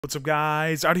What's up,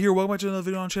 guys? Out here, welcome back to another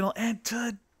video on the channel, and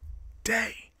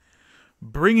today,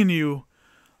 bringing you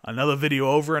another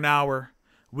video over an hour.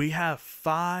 We have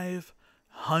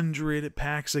 500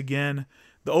 packs again.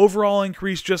 The overall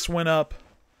increase just went up,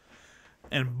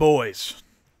 and boys,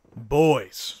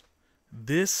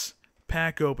 this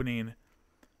pack opening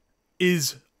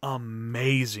is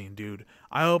amazing, dude.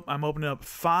 I'm opening up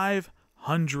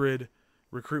 500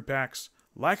 recruit packs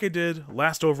like I did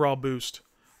last overall boost.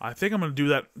 I think I'm going to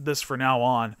do this for now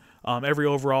on. Every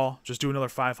overall, just do another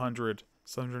 500,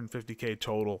 750k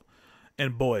total.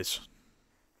 And boys,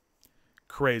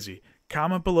 crazy.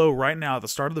 Comment below right now at the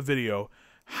start of the video,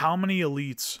 how many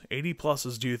elites, 80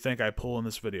 pluses, do you think I pull in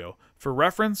this video? For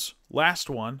reference, last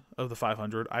one of the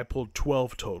 500, I pulled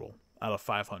 12 total out of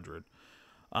 500.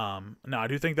 Now, I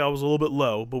do think that was a little bit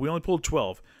low, but we only pulled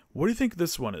 12. What do you think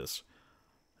this one is?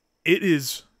 It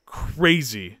is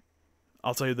crazy.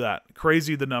 I'll tell you that.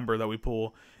 Crazy the number that we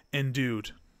pull. And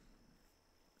dude,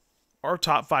 our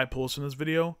top 5 pulls in this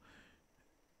video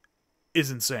is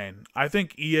insane. I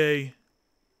think EA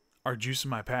are juicing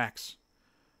my packs.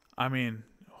 I mean,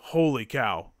 holy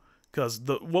cow. Because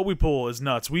what we pull is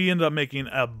nuts. We end up making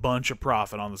a bunch of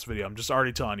profit on this video. I'm just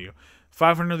already telling you.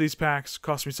 500 of these packs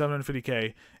cost me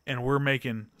 750k, and we're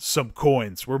making some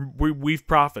coins. We've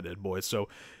profited, boys. So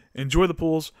enjoy the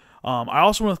pulls. I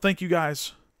also want to thank you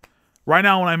guys. Right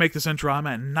now, when I make this intro, I'm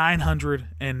at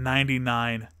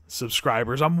 999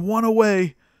 subscribers. I'm one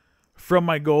away from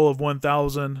my goal of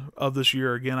 1,000 of this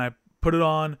year. Again, I put it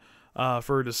on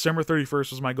for December 31st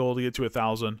was my goal to get to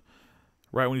 1,000.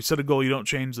 Right, when you set a goal, you don't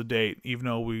change the date, even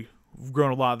though we've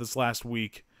grown a lot this last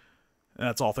week. And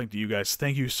that's all thanks to you guys.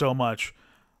 Thank you so much.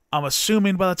 I'm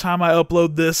assuming by the time I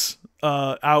upload this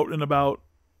out in about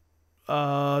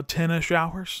 10-ish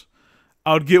hours,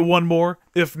 I would get one more.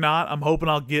 If not, I'm hoping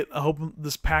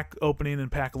this pack opening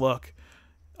and pack luck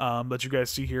that you guys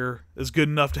see here is good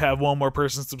enough to have one more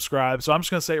person subscribe. So I'm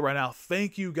just going to say it right now.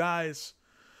 Thank you guys.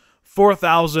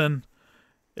 4,000.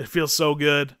 It feels so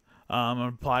good. I'm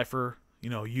going to apply for,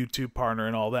 YouTube partner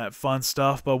and all that fun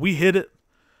stuff. But we hit it.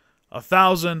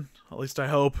 1,000. At least I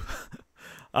hope.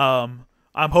 I'm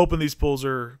hoping these pulls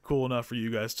are cool enough for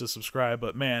you guys to subscribe.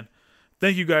 But man,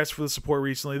 thank you guys for the support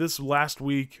recently. This last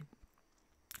week,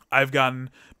 I've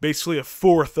gotten basically a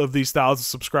fourth of these 1,000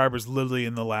 subscribers literally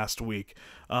in the last week.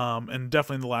 And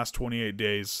definitely in the last 28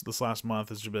 days. This last month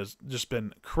has just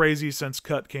been crazy since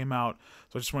Cut came out.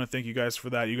 So I just want to thank you guys for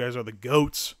that. You guys are the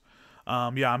GOATs.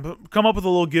 Yeah, I'm come up with a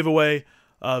little giveaway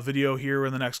video here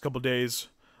in the next couple days.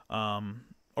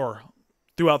 Or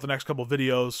throughout the next couple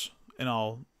videos. And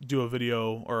I'll do a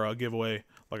video or a giveaway,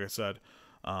 like I said,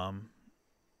 of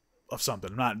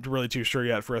something. I'm not really too sure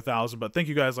yet for 1,000. But thank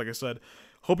you guys, like I said.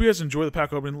 Hope you guys enjoy the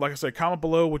pack opening. Like I said, comment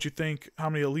below what you think, how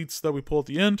many elites that we pull at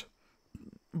the end,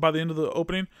 by the end of the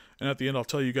opening. And at the end, I'll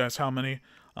tell you guys how many.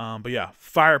 But yeah,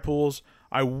 fire pulls.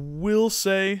 I will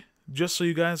say, just so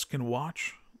you guys can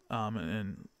watch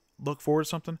and look forward to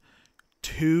something,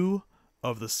 2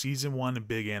 of the Season 1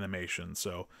 big animations.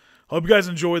 So, hope you guys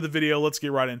enjoy the video. Let's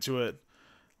get right into it.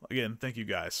 Again, thank you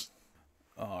guys.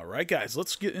 Alright guys,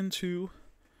 let's get into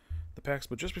the packs.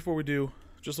 But just before we do,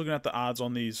 just looking at the odds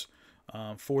on these.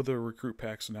 For the recruit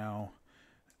packs now,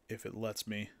 if it lets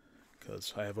me,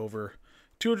 because I have over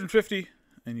 250,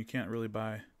 and you can't really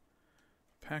buy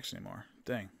packs anymore.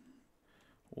 Dang.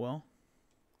 Well,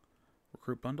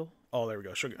 recruit bundle. Oh, there we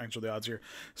go. I can show the odds here.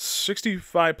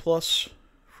 65 plus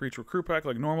for each recruit pack,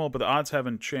 like normal, but the odds have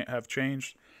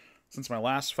changed since my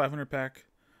last 500 pack.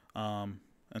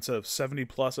 Instead of 70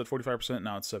 plus at 45%,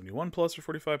 now it's 71 plus at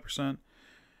 45%.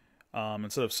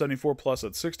 Instead of 74 plus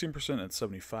at 16%, it's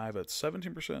 75 at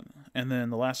 17%. And then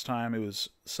the last time it was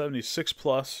 76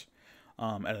 plus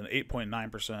at an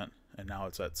 8.9%, and now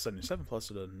it's at 77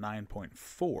 plus at a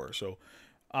 9.4. So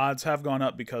odds have gone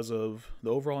up because of the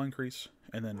overall increase.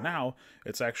 And then now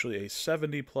it's actually a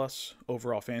 70 plus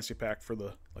overall fantasy pack for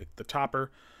the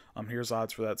topper. Here's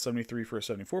odds for that: 73 for a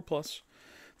 74 plus,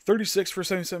 36 for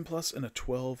 77 plus, and a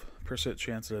 12%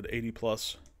 chance at an 80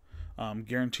 plus.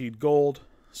 Guaranteed gold.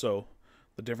 So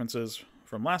the differences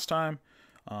from last time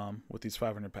with these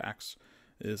 500 packs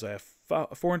is I have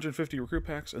 450 recruit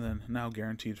packs and then now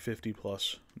guaranteed 50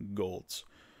 plus golds.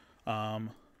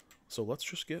 So let's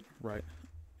just get right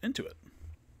into it.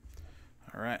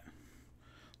 All right,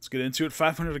 let's get into it.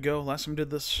 500 to go. Last time we did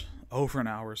this over an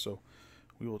hour, so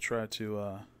we will try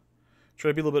to be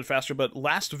a little bit faster. But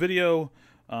last video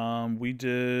we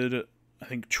did, I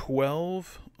think,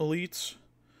 12 elites.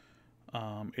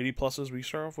 80 pluses. We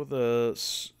start off with a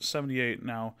 78.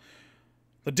 Now,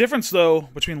 the difference, though,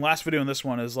 between last video and this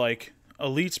one is, like,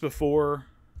 elites before,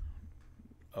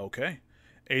 okay,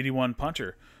 81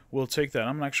 punter. We'll take that.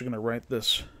 I'm actually going to write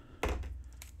this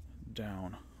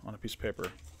down on a piece of paper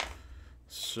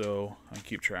so I can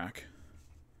keep track.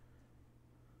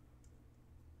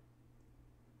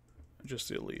 Just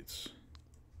the elites.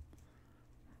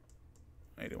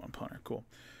 81 punter. Cool.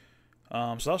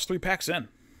 So that was 3 packs in.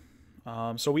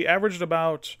 So we averaged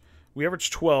 12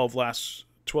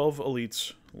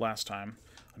 elites last time.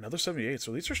 Another 78.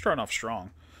 So these are starting off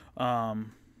strong.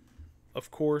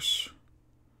 Of course,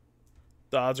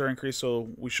 the odds are increased, so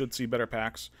we should see better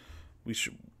packs. We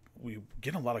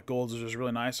get a lot of golds, which is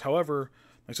really nice. However,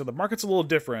 like I said, the market's a little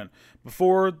different.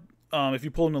 Before, if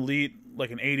you pull an elite,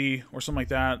 like an 80 or something like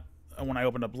that, when I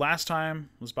opened up last time,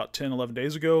 it was about 10, 11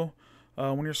 days ago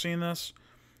when you're seeing this,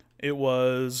 it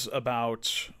was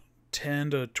about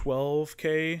 10 to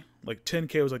 12K. Like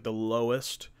 10K was like the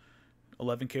lowest.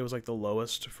 11K was like the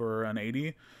lowest for an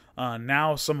 80.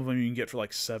 Now some of them you can get for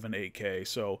like 7, 8K.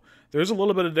 So there's a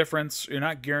little bit of difference. You're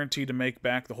not guaranteed to make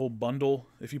back the whole bundle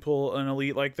if you pull an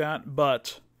elite like that.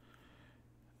 But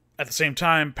at the same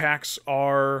time, pack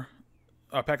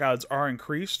odds are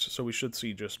increased. So we should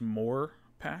see just more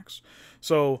packs.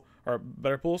 So, or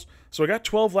better pulls. So I got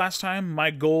 12 last time.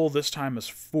 My goal this time is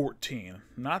 14.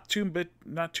 Not too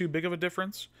big of a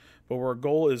difference, but our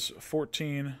goal is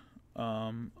 14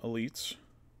 elites.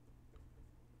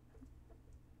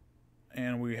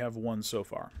 And we have 1 so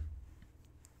far.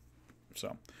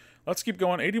 So let's keep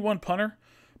going. 81 punter.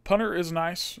 Punter is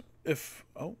nice.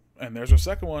 And there's our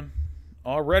second one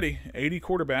already. 80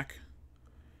 quarterback.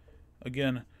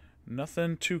 Again,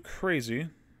 nothing too crazy.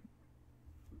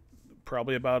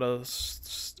 Probably about a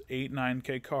 8,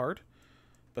 9K card.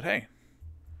 But hey,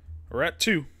 we're at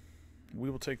 2. We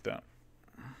will take that.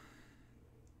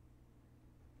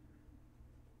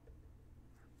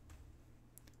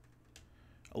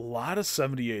 A lot of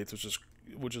 78s,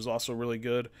 which is also really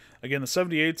good. Again, the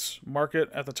 78s market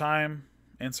at the time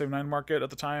and 79 market at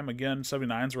the time. Again,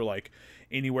 79s were like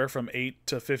anywhere from 8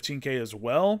 to 15K as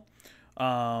well.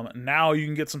 Now you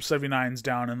can get some 79s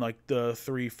down in like the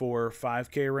 3, 4,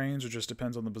 5K range. It just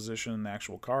depends on the position and the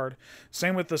actual card.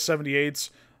 Same with the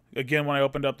 78s. Again, when I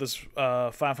opened up this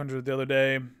 500 the other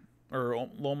day, or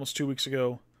almost 2 weeks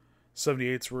ago,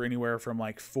 78s were anywhere from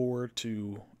like 4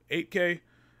 to 8K.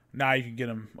 Now you can get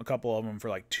them, a couple of them for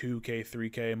like 2K,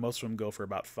 3K. Most of them go for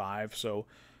about 5. So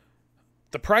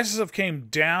the prices have came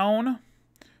down,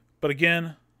 but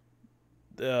again,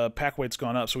 the pack weight's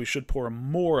gone up, so we should pour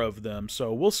more of them.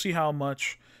 So we'll see how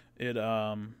much it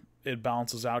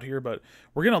balances out here. But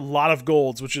we're getting a lot of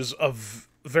golds, which is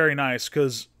very nice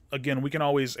because again, we can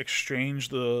always exchange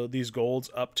these golds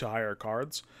up to higher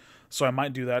cards. So I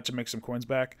might do that to make some coins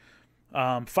back.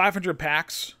 500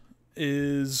 packs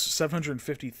is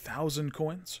 750,000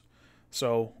 coins.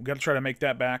 So we got to try to make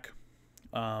that back.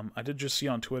 I did just see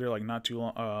on Twitter, like not too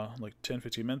long, like 10,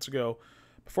 15 minutes ago,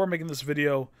 before making this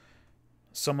video,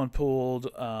 someone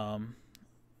pulled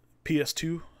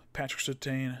PS2, Patrick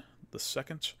Surtain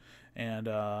II, and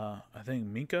I think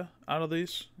Minka out of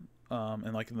these,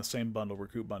 and like in the same bundle,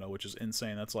 recruit bundle, which is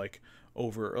insane. That's like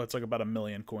it's like about 1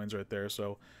 million coins right there.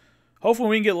 So hopefully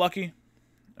we can get lucky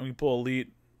and we can pull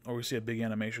elite, or we see a big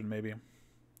animation maybe.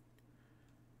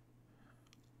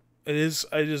 It is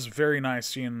very nice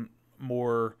seeing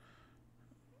more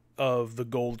of the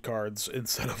gold cards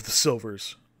instead of the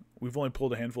silvers. We've only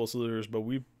pulled a handful of silvers, but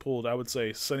we've pulled, I would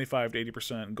say, 75 to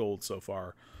 80% gold so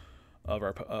far of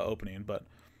our opening. But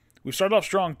we've started off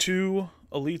strong. 2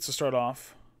 elites to start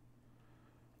off.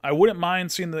 I wouldn't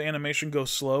mind seeing the animation go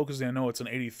slow because I know it's an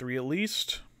 83 at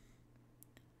least.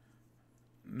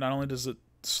 Not only does it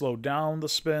slow down the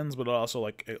spins, but it also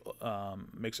like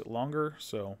makes it longer.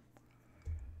 So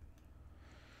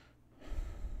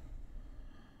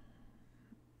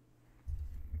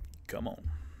come on.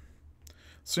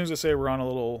 As soon as I say we're on a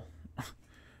little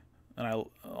on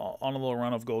a little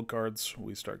run of gold cards,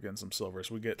 we start getting some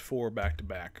silvers. We get 4 back to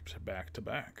back.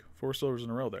 4 silvers in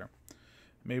a row there.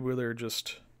 Maybe they're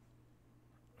just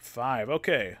 5.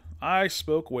 Okay, I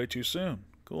spoke way too soon.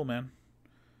 Cool, man.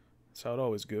 That's how it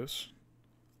always goes.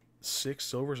 6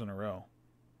 silvers in a row.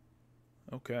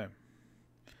 Okay.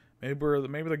 Maybe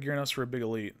they're gearing us for a big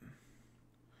elite.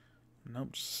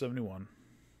 Nope, just 71.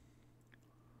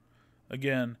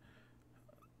 Again,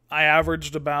 I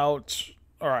averaged an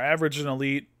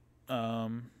elite,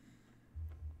 what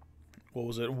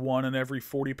was it, 1 in every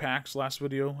 40 packs last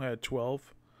video. I had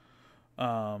 12.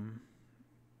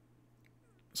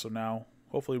 So now,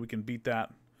 hopefully we can beat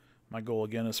that. My goal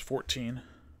again is 14.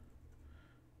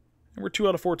 And we're 2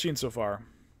 out of 14 so far.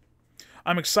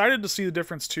 I'm excited to see the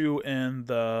difference too in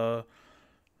the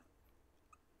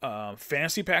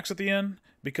fantasy packs at the end,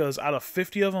 because out of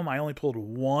 50 of them, I only pulled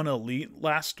one elite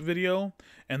last video,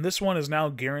 and this one is now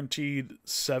guaranteed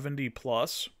 70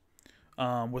 plus,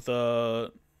 with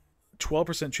a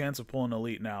 12% chance of pulling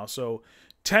elite now. So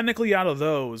technically, out of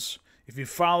those, if you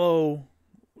follow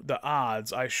the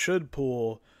odds, I should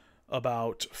pull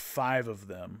about 5 of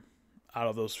them out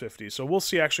of those 50. So we'll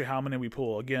see actually how many we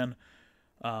pull. Again,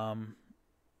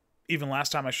 even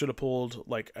last time I should have pulled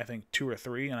like I think 2 or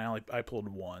 3, and I pulled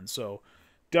 1. So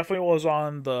definitely was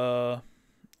on the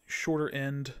shorter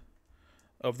end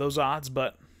of those odds,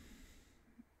 but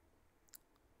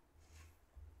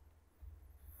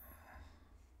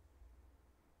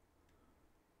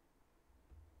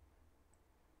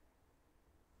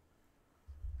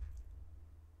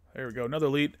there we go. Another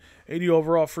elite. 80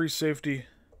 overall, free safety.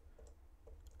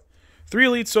 3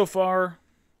 elites so far.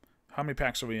 How many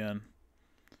packs are we in?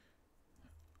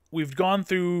 We've gone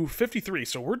through 53,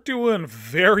 so we're doing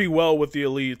very well with the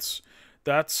elites.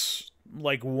 That's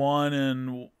like 1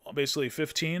 in basically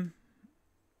 15,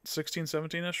 16,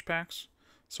 17-ish packs.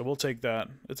 So we'll take that.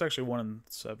 It's actually 1 in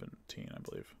 17, I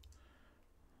believe.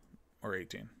 Or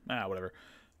 18. Whatever.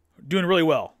 Doing really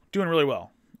well. Doing really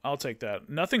well. I'll take that.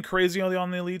 Nothing crazy on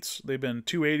the elites. They've been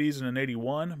 280s and an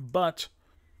 81, but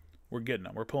we're getting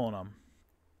them. We're pulling them.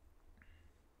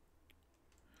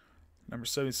 Number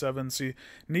 77. See,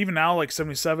 and even now, like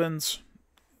 77s,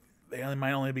 they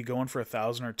might only be going for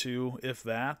 1,000 or 2, if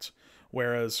that.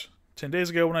 Whereas 10 days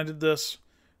ago when I did this,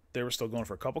 they were still going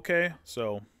for a couple K.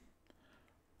 So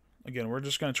again, we're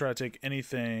just going to try to take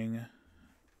anything.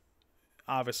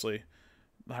 Obviously,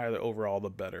 the higher the overall, the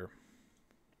better.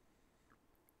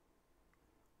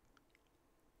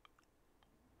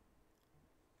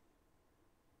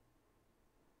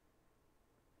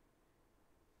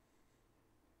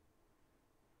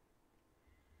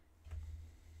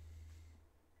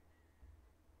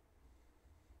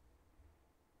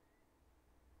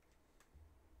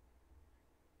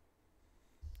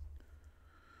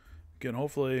 Again,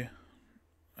 hopefully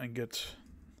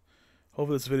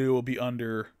this video will be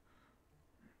under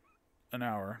an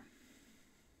hour.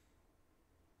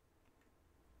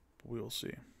 We'll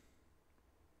see.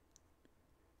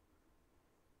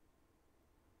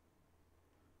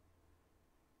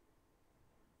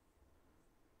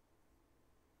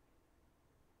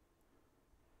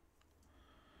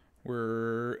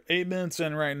 We're 8 minutes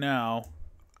in right now,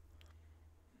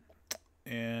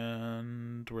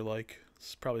 and we're like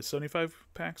probably 75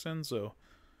 packs in, so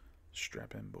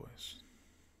strap in, boys.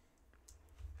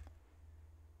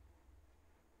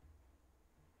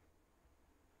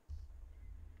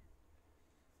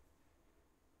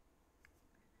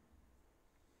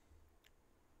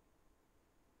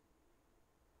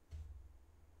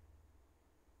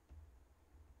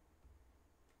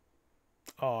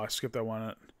 Oh, I skipped that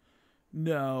one.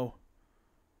 No.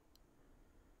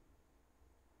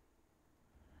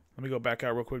 Let me go back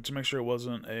out real quick to make sure it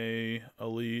wasn't a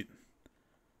elite.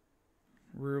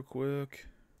 Real quick.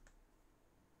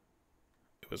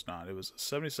 It was not. It was a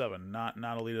 77. Not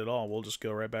elite at all. We'll just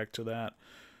go right back to that.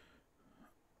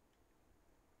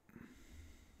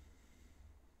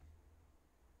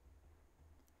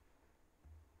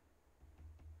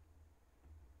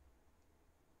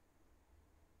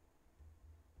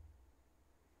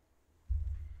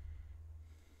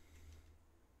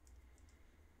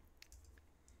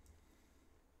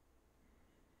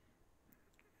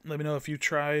 Let me know if you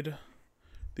tried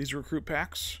these recruit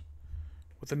packs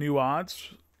with the new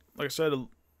odds. Like I said,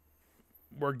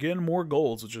 we're getting more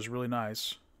golds, which is really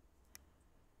nice.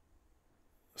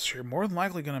 So you're more than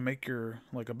likely going to make your,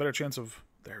 like, a better chance of,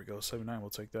 there we go, 79, we'll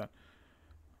take that.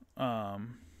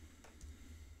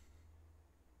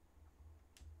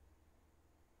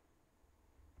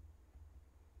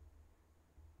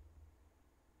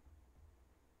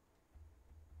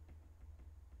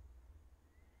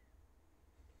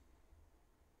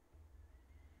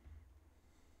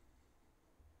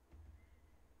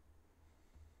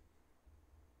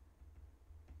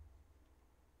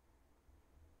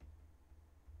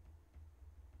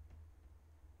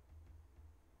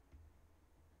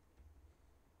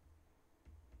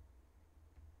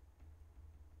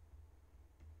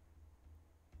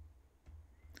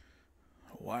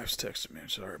 Wife's texting me. I'm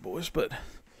sorry, boys, but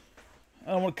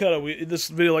I don't want to cut it. This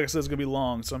video, like I said, is going to be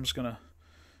long, so I'm just going to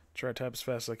try to type as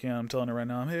fast as I can. I'm telling her right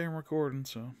now, hey, I'm recording,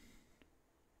 so.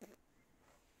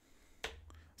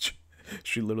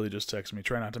 She literally just texted me.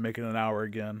 Try not to make it an hour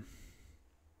again.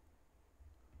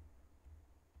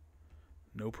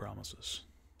 No promises.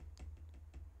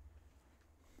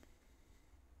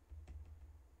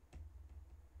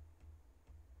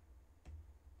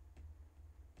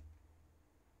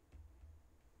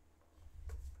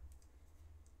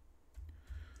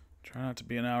 Try not to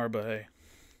be an hour, but hey.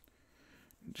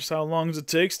 Just how long does it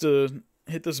take to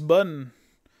hit this button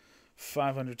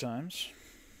 500 times?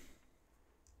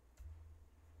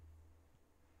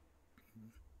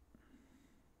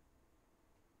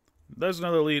 There's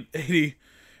another elite,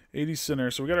 80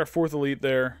 center. So we got our fourth elite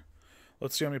there.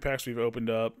 Let's see how many packs we've opened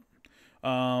up.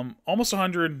 Almost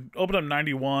 100. Opened up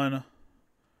 91.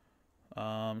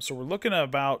 So we're looking at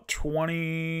about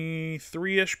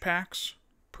 23-ish packs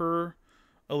per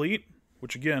elite,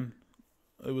 which again,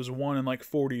 it was 1 in like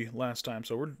 40 last time.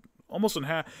 So we're almost in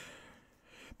half.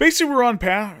 Basically, we're on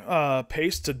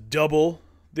pace to double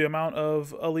the amount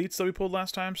of elites that we pulled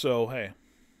last time. So, hey.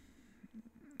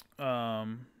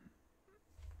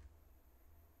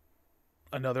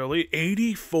 Another elite.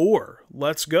 84.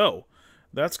 Let's go.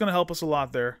 That's going to help us a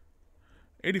lot there.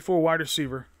 84 wide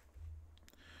receiver.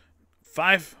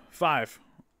 5.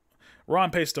 We're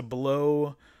on pace to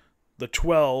blow the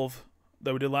 12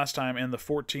 that we did last time and the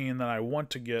 14 that I want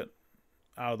to get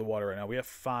out of the water right now. We have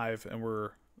 5 and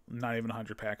we're not even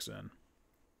 100 packs in.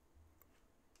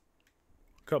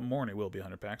 A couple more and it will be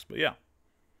 100 packs, but yeah.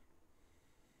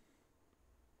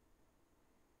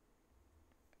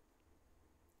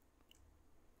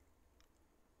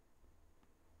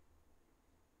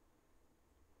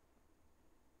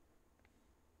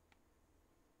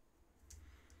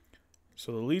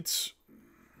 So the elites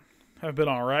have been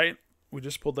all right. We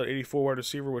just pulled that 84 wide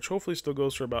receiver, which hopefully still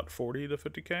goes for about 40 to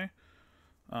 50K.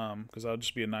 Because that'll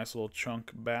just be a nice little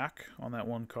chunk back on that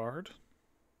one card.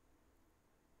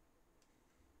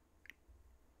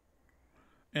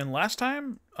 And last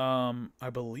time, I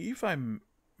believe I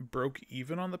broke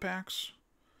even on the packs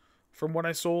from what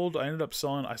I sold. I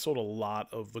sold a lot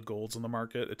of the golds in the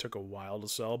market. It took a while to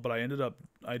sell, but I ended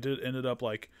up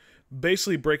like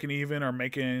basically breaking even or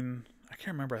making, I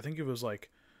can't remember, I think it was like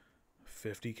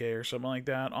 50K or something like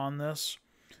that on this.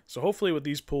 So hopefully with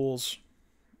these pulls,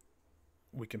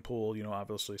 we can pull, you know,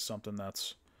 obviously something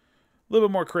that's a little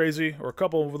bit more crazy, or a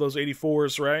couple of those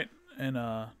 84s, right? And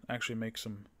actually make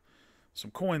some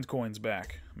coins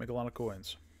back. Make a lot of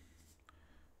coins.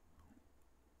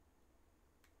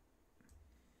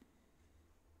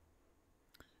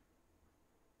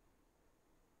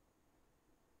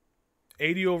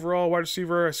 $80 overall wide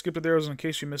receiver. I skipped it there in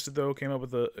case you missed it though.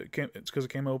 It's because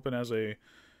it came open as a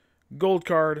gold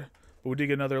card, but we did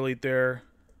get another elite there.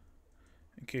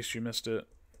 In case you missed it.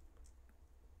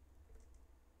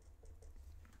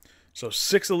 So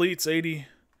 6 elites, 80,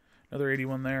 another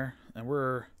 81 there, and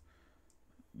we're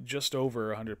just over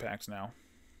 100 packs now.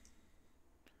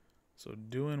 So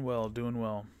doing well, doing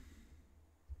well.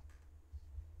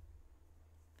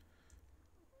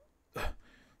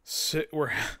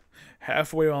 We're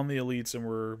halfway on the elites, and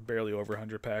we're barely over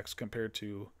 100 packs compared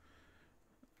to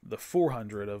the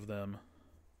 400 of them,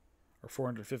 or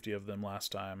 450 of them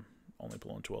last time. Only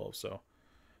pulling 12, so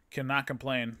cannot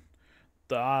complain.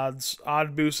 The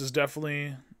odd boost is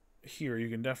definitely here. You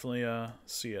can definitely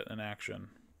see it in action.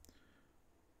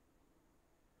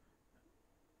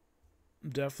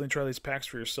 Definitely try these packs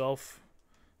for yourself.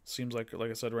 Seems like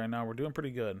I said, right now we're doing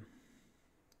pretty good.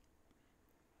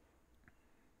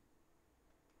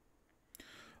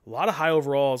 A lot of high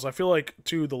overalls. I feel like,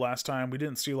 too, the last time we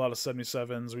didn't see a lot of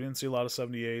 77s. We didn't see a lot of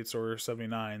 78s or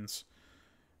 79s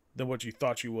than what you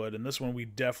thought you would. And this one we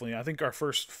definitely, I think our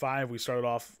first 5 we started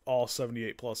off all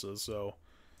 78 pluses, so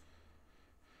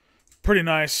pretty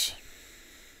nice.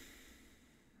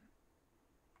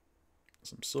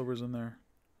 Some silvers in there.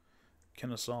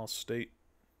 Kennesaw State.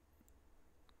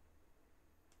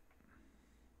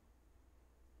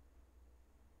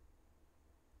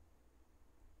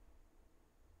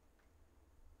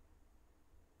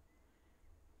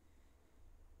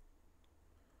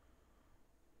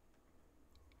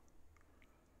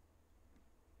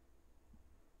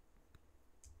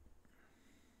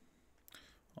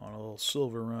 On a little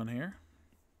silver run here.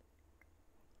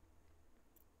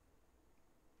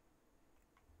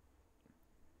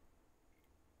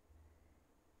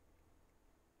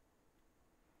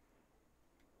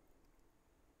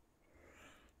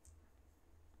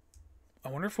 I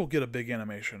wonder if we'll get a big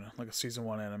animation, like a Season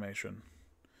 1 animation.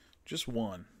 Just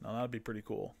one. Now, that'd be pretty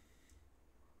cool.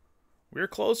 We were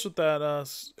close with that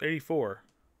 84.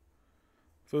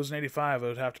 If it was an 85, it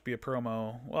would have to be a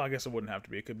promo. Well, I guess it wouldn't have to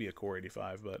be. It could be a core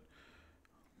 85, but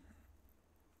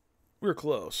we were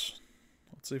close.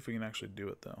 Let's see if we can actually do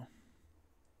it, though.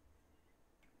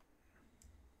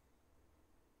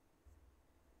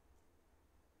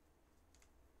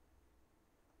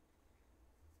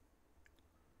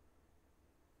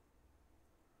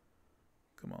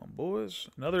 Come on, boys.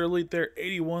 Another elite there.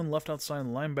 81 left outside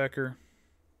linebacker.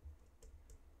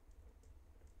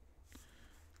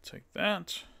 Take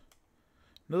that.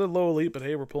 Another low elite, but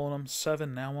hey, we're pulling them.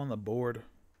 7 now on the board.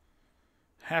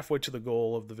 Halfway to the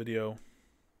goal of the video.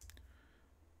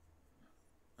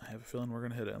 I have a feeling we're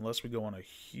going to hit it unless we go on a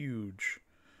huge,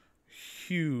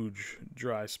 huge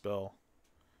dry spell.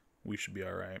 We should be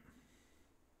all right.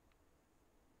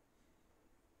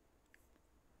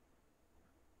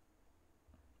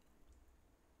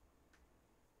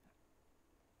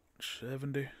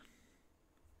 $70.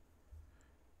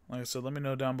 Like I said, let me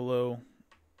know down below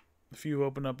if you've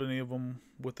opened up any of them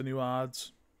with the new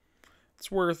odds.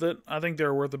 It's worth it. I think they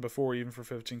were worth it before, even for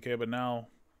 15K, but now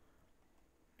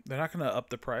they're not going to up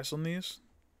the price on these,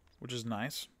 which is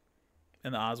nice.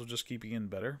 And the odds will just keep getting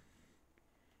better.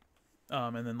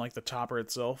 And then like the topper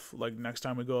itself, like next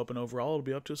time we go up and overall, it'll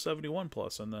be up to 71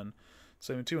 plus, and then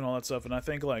 72 and all that stuff. And I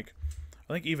think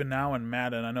even now in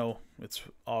Madden, I know it's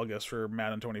August for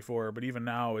Madden 24, but even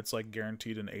now it's like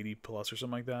guaranteed an 80 plus or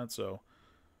something like that. So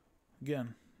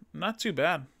again, not too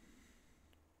bad.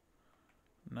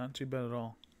 Not too bad at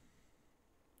all.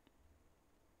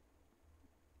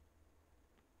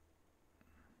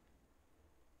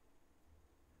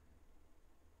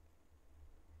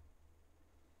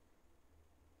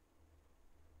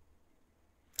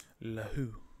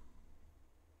 Lahoo.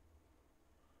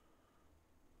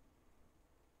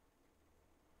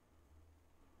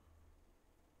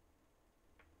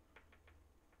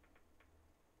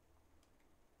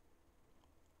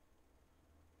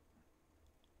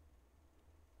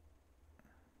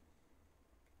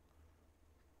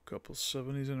 Couple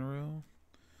 70s in a row.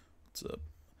 What's up?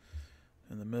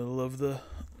 In the middle of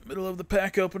the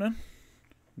pack opening.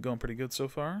 Going pretty good so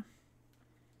far.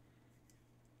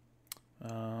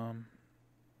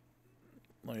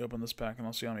 Let me open this pack and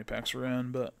I'll see how many packs we're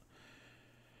in, but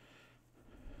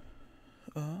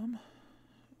I'm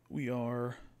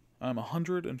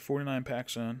 149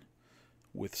 packs in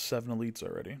with 7 elites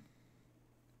already.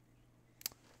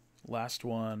 Last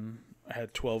one I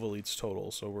had 12 elites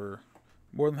total, so we're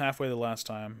more than halfway the last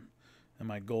time, and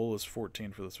my goal is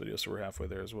 14 for this video, so we're halfway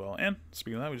there as well. And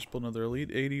speaking of that, we just pulled another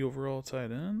elite, 80 overall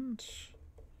tight end.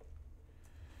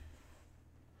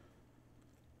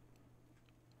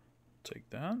 Take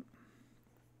that.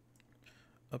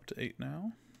 Up to 8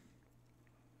 now.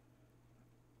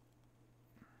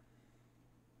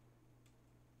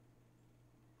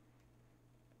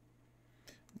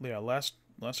 Yeah, last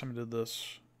time I did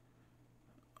this,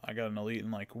 I got an elite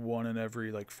in like 1 in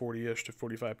every like 40-ish to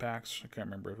 45 packs. I can't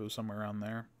remember if it was somewhere around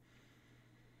there.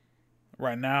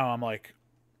 Right now, I'm like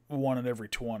 1 in every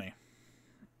 20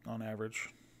 on average.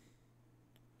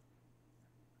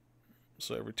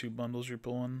 So every 2 bundles you're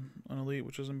pulling an elite,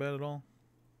 which isn't bad at all.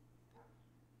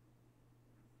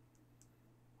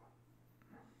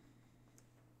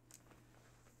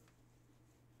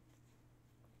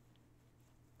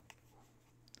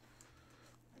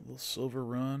 A little silver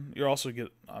run. You're also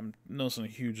I'm noticing a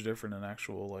huge difference in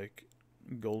actual like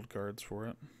gold cards for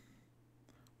it.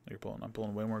 I'm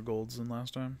pulling way more golds than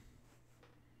last time.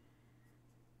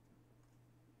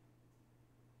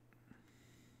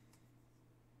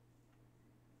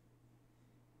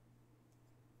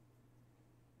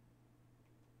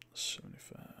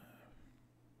 $75.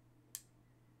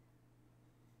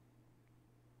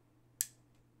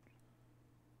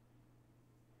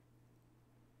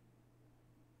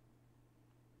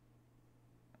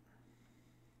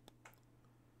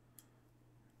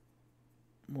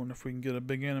 Wonder if we can get a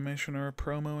big animation or a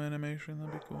promo animation.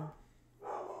 That'd be cool.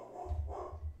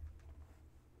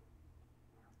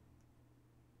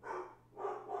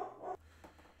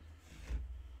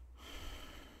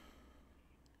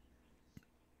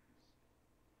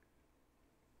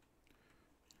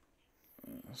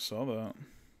 Saw that.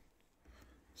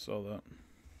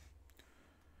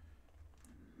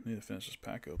 Need to finish this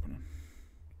pack opening.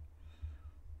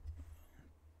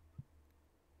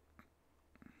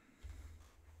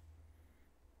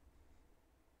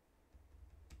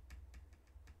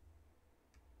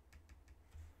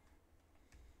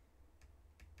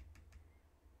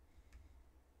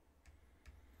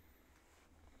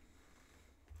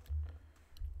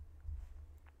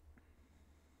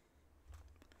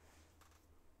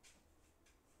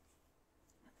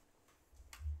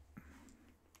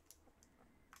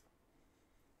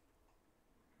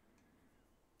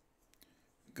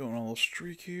 Going on a little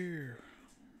streak here.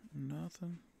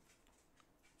 Nothing.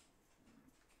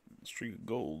 Streak of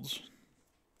golds.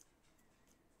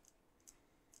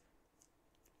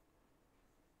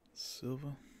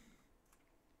 Silva.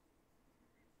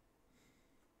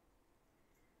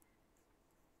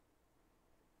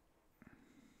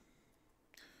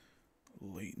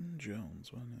 Leighton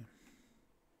Jones, wasn't it?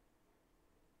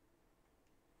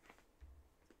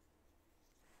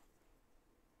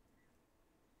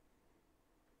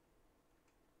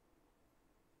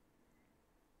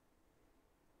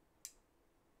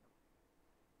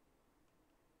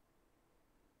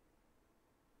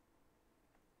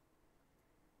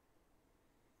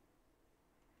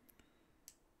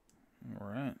 All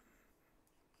right.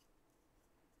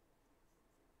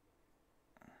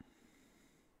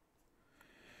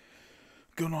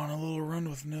 Going on a little run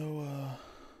with no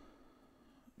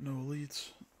elites.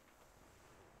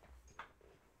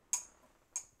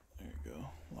 There you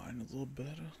go. Line a little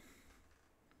better.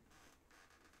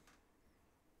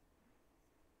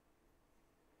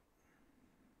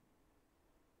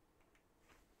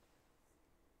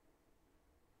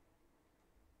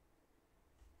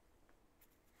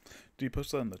 Do you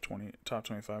post that in the top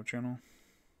 25 channel?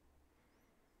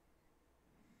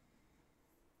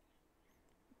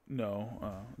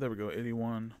 No. There we go.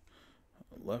 81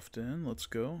 left in. Let's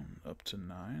go. Up to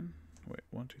 9. Wait,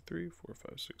 1, 2, 3, 4,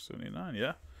 5, 6, 7, 8, 9.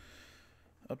 Yeah.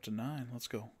 Up to 9. Let's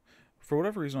go. For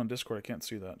whatever reason on Discord, I can't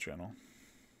see that channel.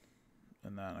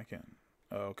 And that I can't.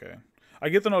 Oh, okay. I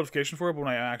get the notification for it, but when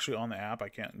I'm actually on the app, I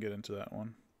can't get into that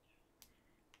one.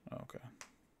 Okay.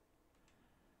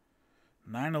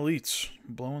 9 elites.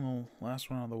 Blowing the last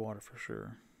one out of the water for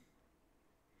sure.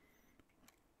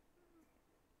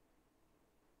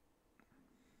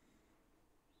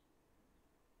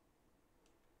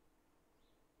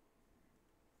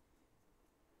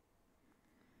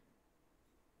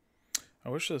 I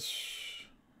wish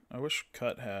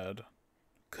Cut had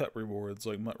cut rewards,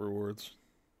 like Mutt rewards.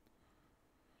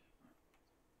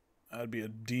 I'd be a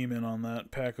demon on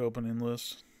that pack opening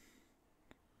list.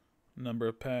 Number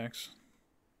of packs.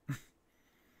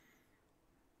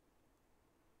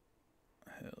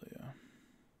 Hell yeah.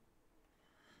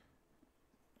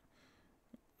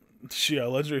 Yeah,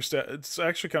 legendary stat. It's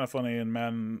actually kind of funny in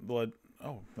Madden.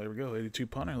 Oh, there we go. 82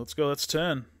 punter. Let's go. That's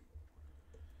 10.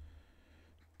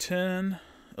 10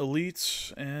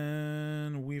 elites,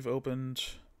 and we've opened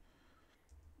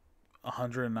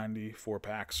 194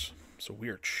 packs. So we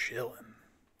are chilling.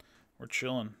 We're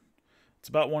chilling. It's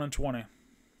about 1 in 20.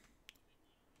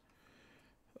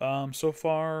 So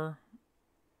far,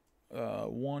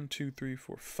 1, 2, 3,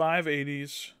 4, 5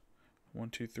 80s, 1,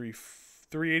 2, 3,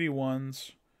 3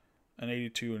 81s, an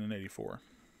 82, and an 84.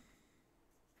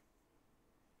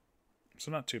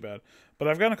 So not too bad. But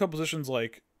I've gotten a couple positions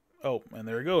like, oh, and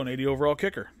there we go, an 80 overall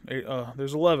kicker.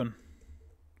 There's 11.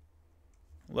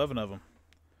 11 of them.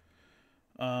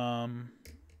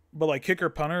 But like kicker,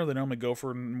 punter, they normally go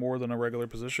for more than a regular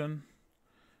position.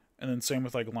 And then same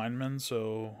with like linemen.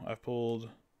 So I've pulled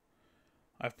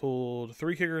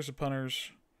 3 kickers and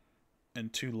punters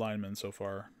and 2 linemen so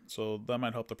far. So that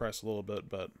might help the price a little bit,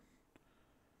 but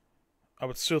I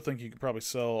would still think you could probably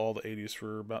sell all the 80s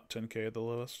for about 10K at the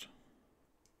lowest.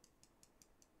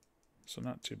 So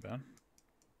not too bad.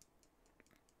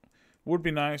 Would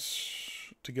be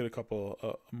nice to get a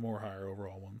couple more higher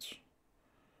overall ones.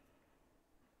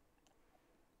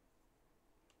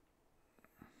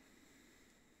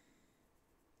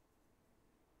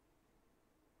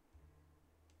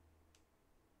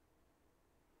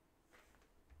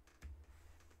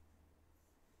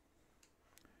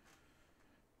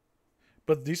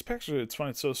 But these packs are, it's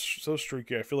funny, it's so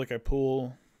streaky. I feel like I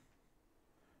pull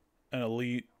an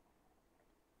elite,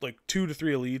 like 2 to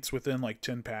 3 elites within like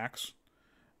 10 packs.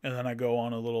 And then I go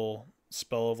on a little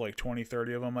spell of like 20,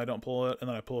 30 of them. I don't pull it. And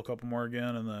then I pull a couple more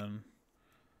again. And then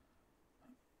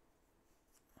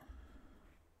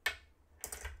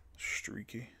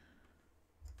streaky.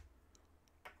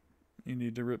 You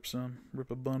need to rip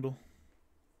a bundle.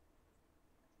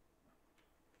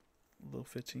 A little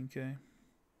 15K.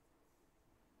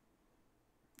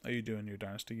 Are you doing your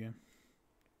Dynasty game?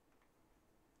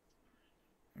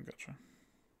 Gotcha.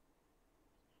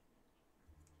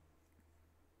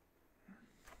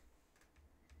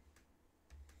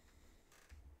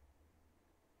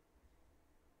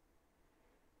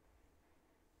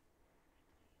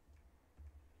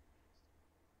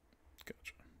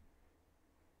 Gotcha.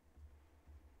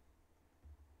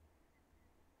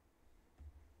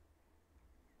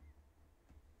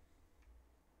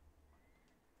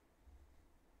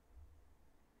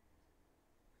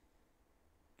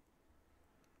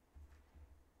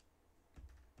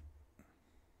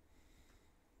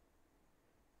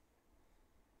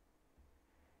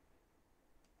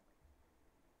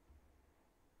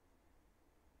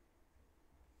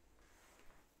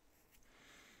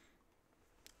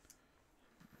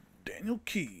 Daniel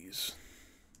Keys.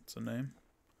 That's the name.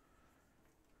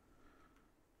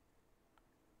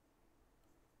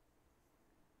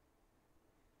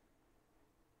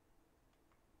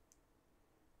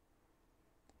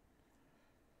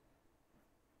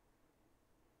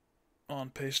 On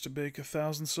pace to bake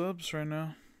 1,000 subs right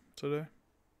now, today.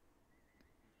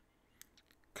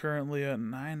 Currently at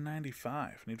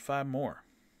 995. Need 5 more.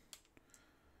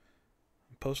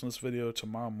 I'm posting this video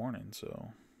tomorrow morning,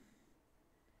 so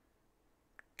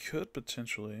could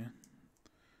potentially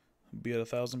be at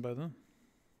 1,000 by then.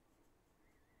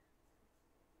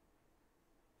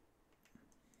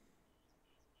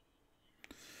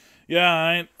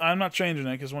 Yeah, I'm not changing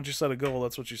it, because once you set a goal,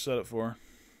 that's what you set it for,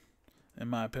 in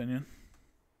my opinion.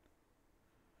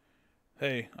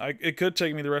 Hey, it could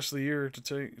take me the rest of the year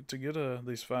to get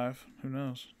these 5. Who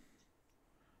knows?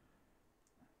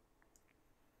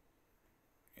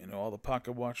 You know, all the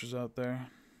pocket watchers out there,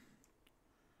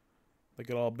 they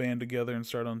could all band together and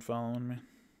start unfollowing me.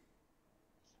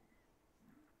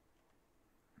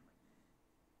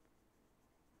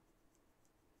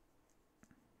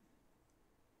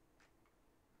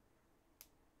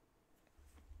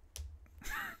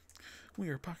 We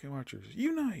are pocket watchers.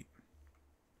 Unite!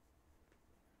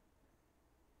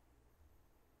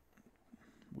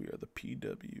 We are the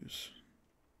PWs.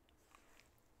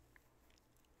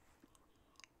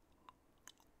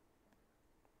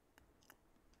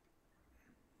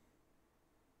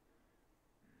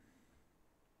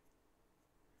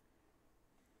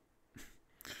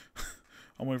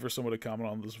 I'm waiting for someone to comment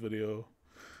on this video.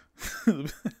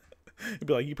 It'd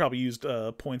be like, you probably used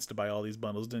points to buy all these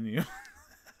bundles, didn't you?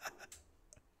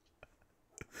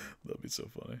 That'd be so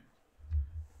funny.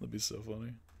 That'd be so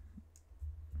funny.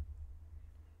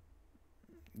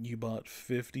 You bought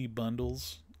 50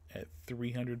 bundles at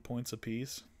 300 points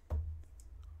apiece?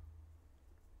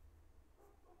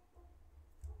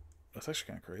 That's actually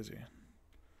kind of crazy.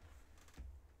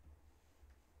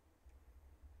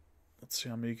 Let's see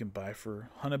how many you can buy for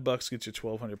 $100. Gets you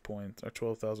 1,200 points, or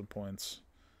 12,000 points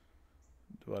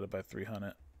divided by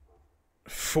 300.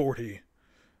 40.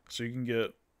 So you can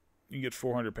get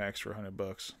 400 packs for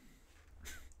 $100.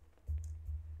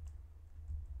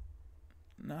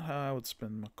 Not how I would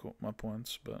spend my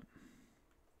points, but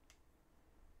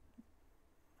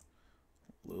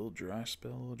little dry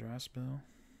spell.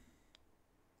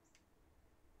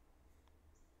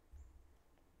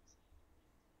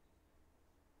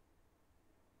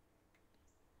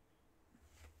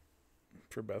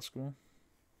 For basketball.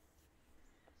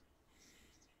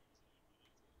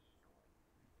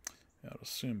 Yeah, I would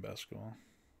assume basketball.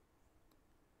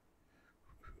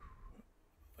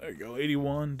 There you go,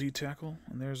 81 D tackle,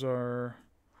 and there's our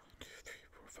 2, 3,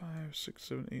 4, 5, 6,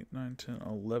 7, 8, 9, 10,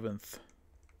 11th.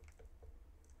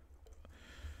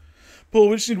 Well,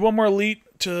 we just need one more elite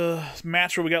to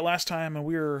match what we got last time, and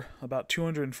we're about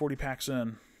 240 packs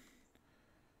in.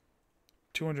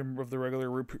 200 of the regular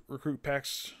recruit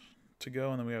packs to go,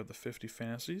 and then we have the 50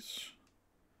 fantasies.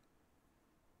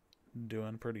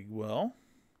 Doing pretty well.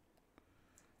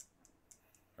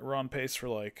 We're on pace for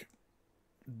like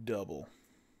double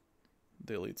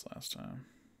the elites last time.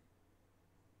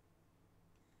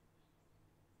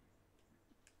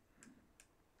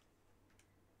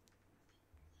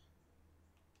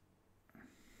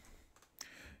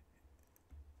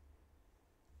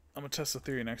 I'm gonna test the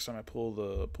theory next time I pull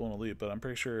an elite, but I'm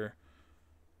pretty sure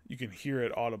you can hear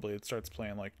it audibly. It starts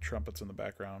playing like trumpets in the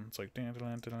background. It's like dan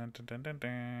dan dan dan dan dan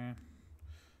dan.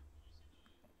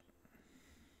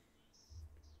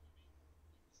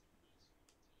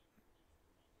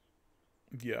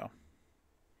 Yeah.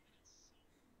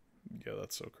 Yeah,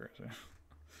 that's so crazy.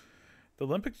 The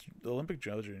Olympic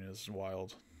judging is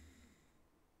wild.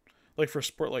 Like for a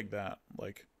sport like that,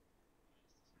 like,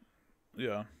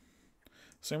 yeah.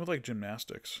 Same with like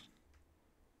gymnastics.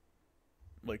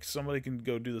 Like somebody can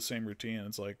go do the same routine.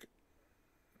 It's like,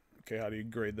 okay, how do you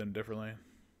grade them differently?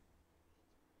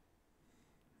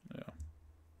 Yeah.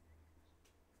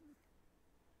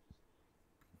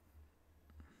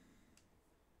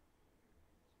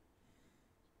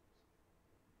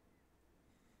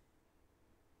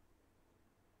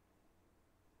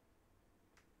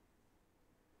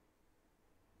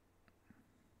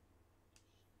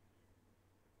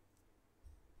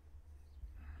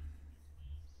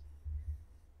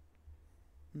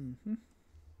 Mm-hmm.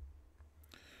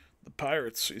 The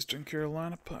Pirates, Eastern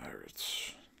Carolina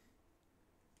Pirates.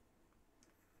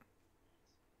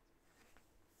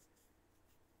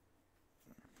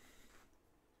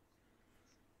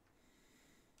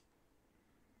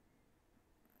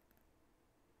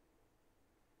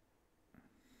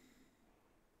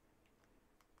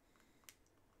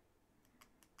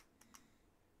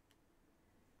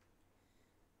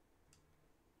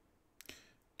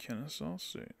 Kennesaw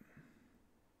State.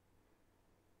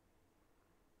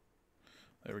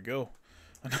 There we go.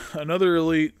 Another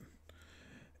elite.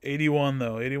 81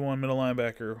 though. 81 middle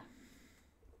linebacker.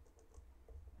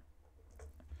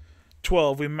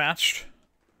 12. We matched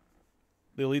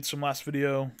the elites from last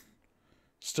video.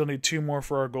 Still need 2 more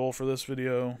for our goal for this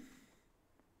video.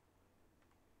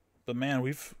 But man,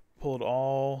 we've pulled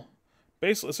all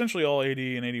Basically, essentially all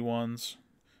 80 and 81s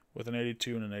with an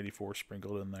 82 and an 84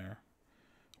 sprinkled in there.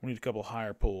 We need a couple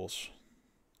higher pulls.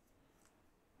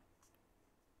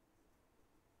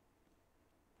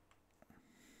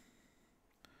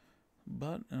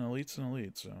 But an elite's an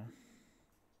elite, so.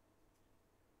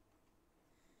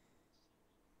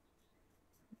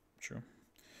 True.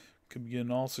 Could be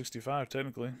getting all 65,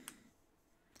 technically.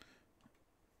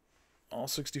 All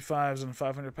 65s and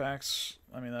 500 packs.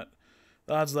 I mean,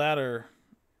 the odds of that are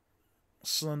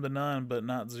slim to none, but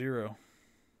not zero.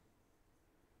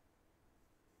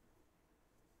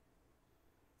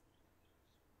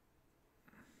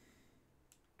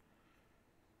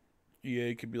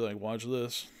 EA could be like, watch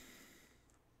this.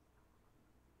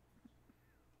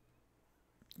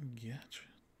 Gotcha.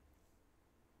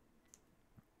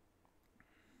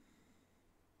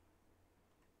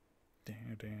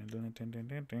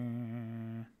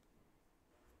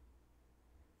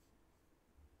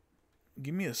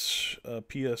 Give me a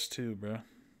PS2, bro.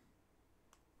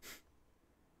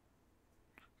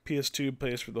 PS2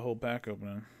 pays for the whole pack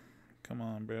opening. Come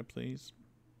on, bro, please.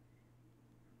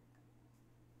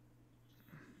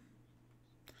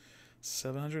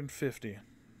 750.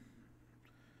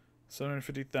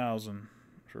 750,000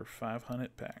 for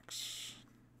 500 packs.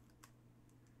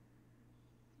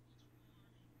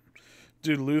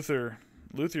 Dude, Luther,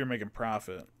 you're making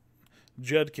profit.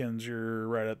 Judkins, you're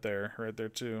right up there,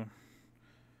 too.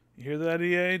 You hear that,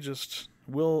 EA? Just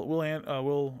Will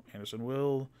Anderson,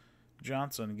 Will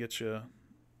Johnson get you.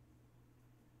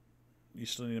 You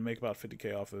still need to make about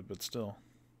 50K off it, but still.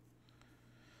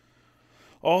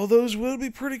 All those would be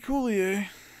pretty cool, EA.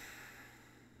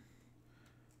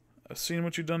 I've seen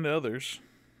what you've done to others.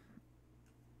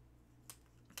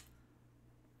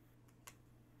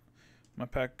 My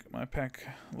pack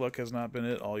luck has not been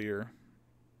it all year.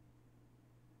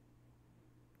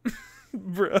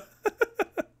 Bruh.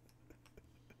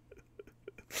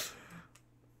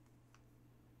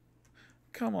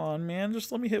 Come on, man.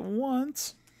 Just let me hit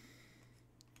once.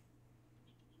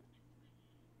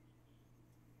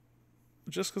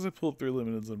 Just because I pulled 3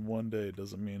 limiteds in one day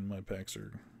doesn't mean my packs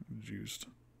are juiced.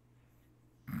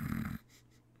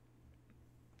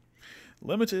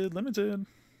 Limited.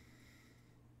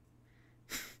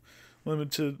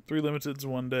 Limited, 3 limiteds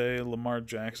one day. Lamar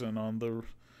Jackson on the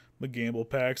gamble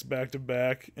packs back to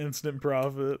back. Instant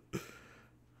profit.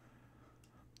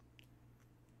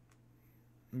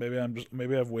 Maybe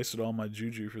I've wasted all my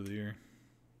juju for the year.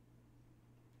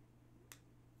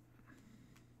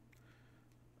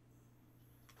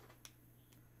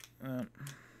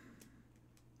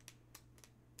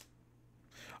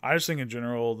 I just think in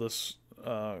general this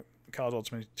College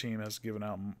Ultimate Team has given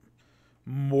out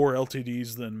more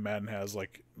LTDs than Madden has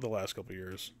like the last couple of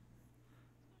years.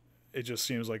 It just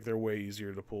seems like they're way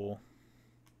easier to pull,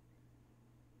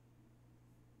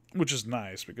 which is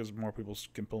nice because more people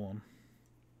can pull them.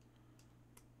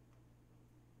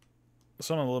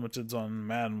 Some of the limiteds on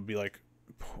Madden would be like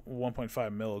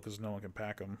 1.5 mil because no one can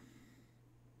pack them.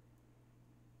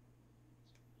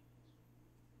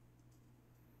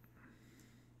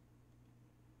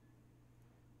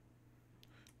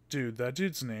 Dude, that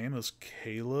dude's name is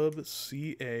Caleb,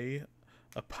 C-A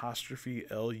apostrophe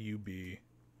L-U-B.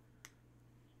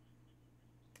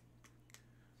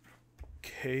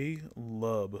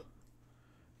 Caleb.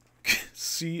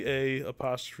 C-A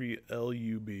apostrophe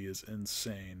L-U-B is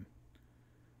insane.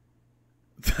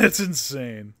 That's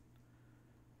insane.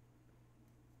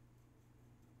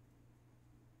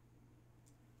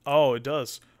 Oh, it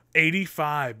does.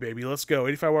 85, baby. Let's go.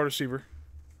 85 wide receiver.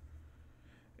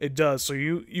 It does. So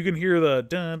you can hear the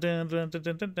dun dun dun dun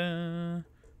dun dun dun.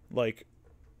 Like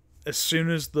as soon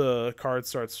as the card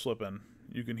starts flipping,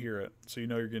 you can hear it. So you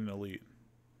know you're getting elite.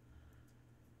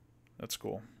 That's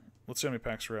cool. Let's see how many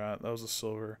packs we're at. That was a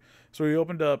silver. So we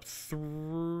opened up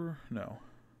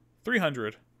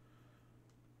 300.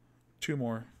 2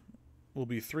 more. Will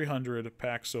be 300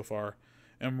 packs so far.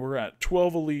 And we're at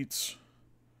 12 elites.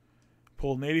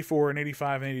 Pulled an 84, an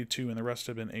 85, and 82, and the rest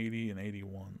have been 80 and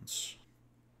 81s.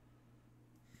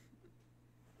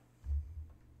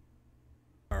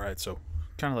 Alright, so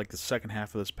kind of like the second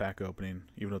half of this pack opening,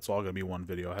 even though it's all going to be one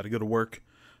video. I had to go to work,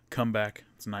 come back.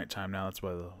 It's nighttime now. That's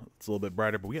why it's a little bit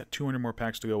brighter. But we got 200 more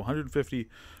packs to go. 150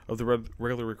 of the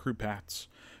regular recruit packs.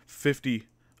 50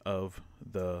 of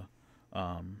the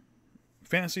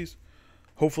fantasies.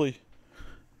 Hopefully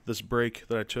this break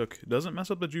that I took doesn't mess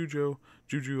up the juju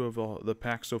of all the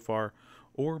packs so far.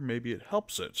 Or maybe it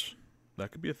helps it.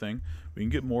 That could be a thing. We can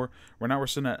get more. Right now we're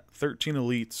sitting at 13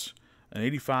 elites. An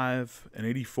 85, an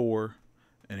 84,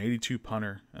 an 82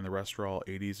 punter, and the rest are all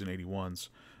 80s and 81s.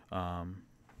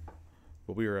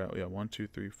 But we are at, yeah, 1, 2,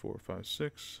 3, 4, 5,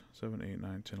 6, 7, 8,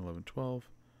 9, 10, 11, 12,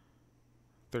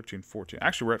 13, 14.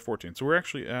 Actually, we're at 14. So we're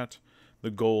actually at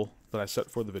the goal that I set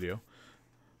for the video.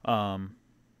 And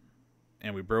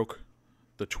we broke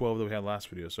the 12 that we had last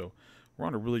video. So we're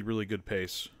on a really, really good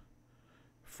pace.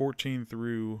 14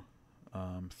 through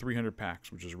 300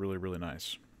 packs, which is really, really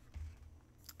nice.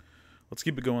 Let's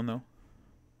keep it going, though.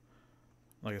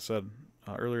 Like I said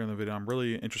earlier in the video, I'm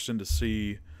really interested to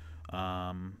see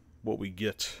what we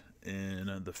get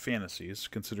in the fantasies,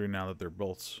 considering now that they're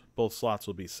both slots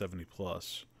will be 70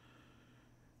 plus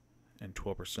and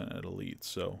 12% at elite.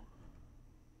 So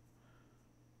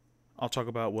I'll talk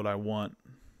about what I want,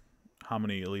 how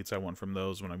many elites I want from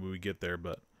those when we get there.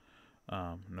 But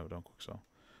no, don't quick sell.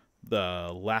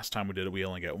 The last time we did it, we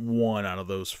only got 1 out of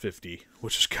those 50,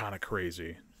 which is kind of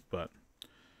crazy. But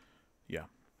yeah,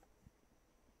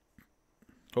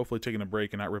 hopefully taking a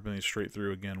break and not ripping these straight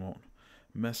through again won't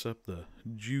mess up the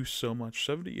juice so much.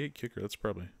 78 kicker, that's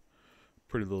probably a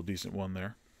pretty little decent one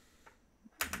there.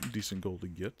 Decent goal to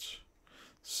get.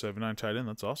 79 tight end,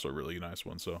 that's also a really nice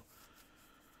one. So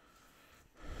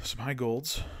some high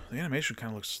golds. The animation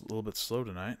kind of looks a little bit slow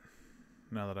tonight.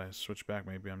 Now that I switch back,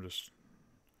 maybe I'm just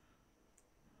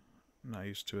not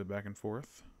used to it back and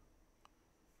forth.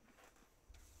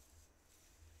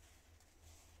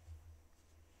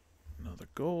 Another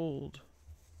gold.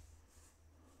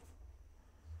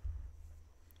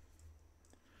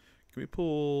 Can we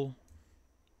pull?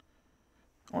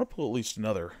 I want to pull at least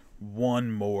another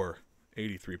one more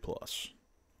 83 plus.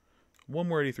 One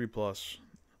more 83 plus.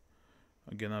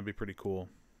 Again, that'd be pretty cool.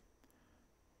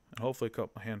 And hopefully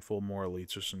a handful more elites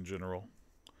just in general.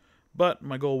 But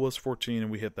my goal was 14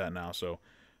 and we hit that now, so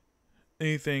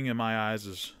anything in my eyes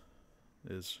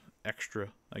is extra,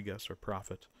 I guess, or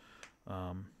profit.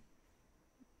 But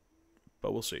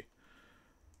we'll see.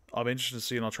 I'll be interested to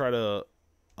see, and I'll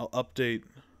update.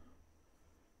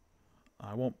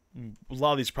 A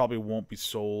lot of these probably won't be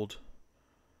sold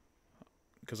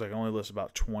because I can only list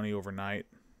about 20 overnight.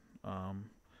 I'm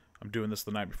doing this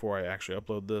the night before I actually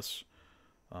upload this.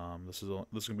 This is going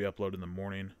to be uploaded in the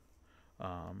morning.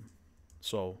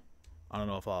 So I don't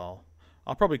know if I'll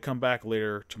probably come back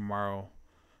later tomorrow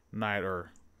night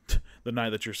or the night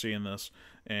that you're seeing this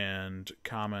and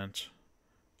comment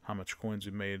how much coins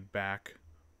we made back,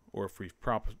 or if we've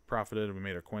profited and we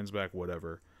made our coins back,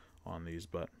 whatever, on these.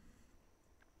 But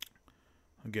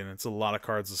again, it's a lot of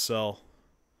cards to sell,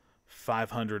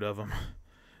 500 of them,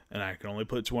 and I can only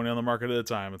put 20 on the market at a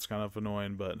time. It's kind of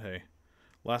annoying, but hey,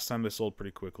 last time they sold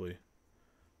pretty quickly,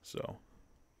 so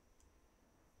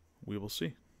we will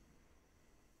see.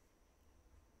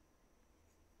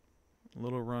 A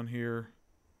little run here,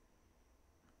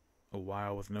 a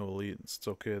while with no elite. It's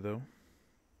okay though.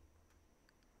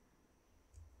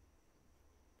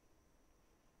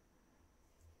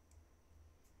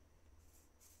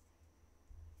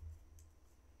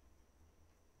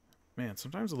 Man,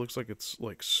 sometimes it looks like it's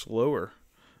like slower,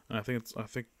 and I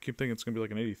keep thinking it's gonna be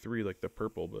like an 83, like the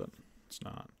purple, but it's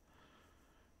not.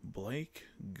 Blake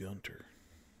Gunter,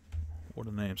 what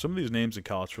a name! Some of these names in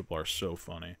college football are so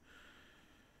funny.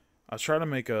 I was trying to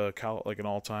make an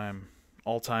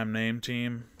all-time name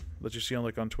team that you see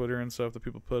on Twitter and stuff that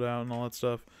people put out and all that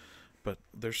stuff, but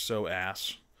they're so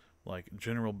ass. Like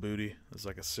General Booty is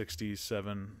like a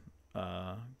 67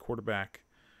 quarterback.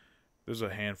 There's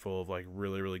a handful of like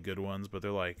really, really good ones, but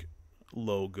they're like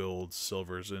low gold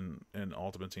silvers in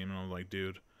Ultimate Team, and I'm like,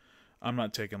 dude, I'm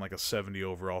not taking like a 70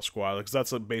 overall squad, because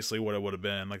that's basically what it would have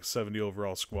been, like a 70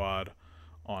 overall squad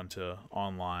onto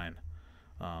online.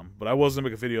 But I was gonna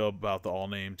make a video about the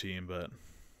all-name team, but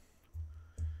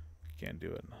can't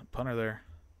do it. Punter there.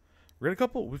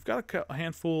 We've got a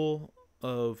handful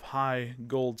of high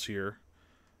golds here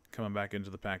coming back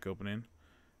into the pack opening.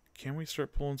 Can we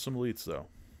start pulling some elites though?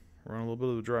 We're on a little bit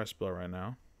of a dry spell right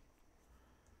now.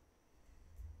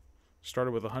 Started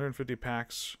with 150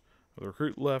 packs of the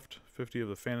recruit left, 50 of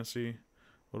the fantasy.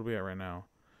 What are we at right now?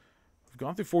 We've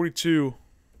gone through 42.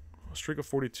 A streak of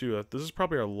 42. This is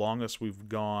probably our longest we've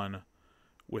gone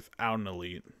without an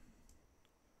elite.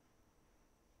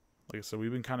 Like I said,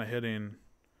 we've been kind of hitting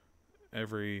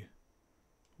every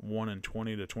 1 in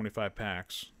 20 to 25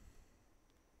 packs.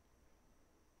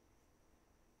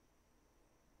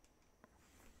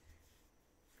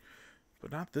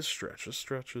 But not this stretch. This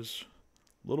stretch is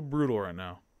a little brutal right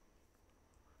now.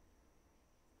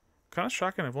 Kind of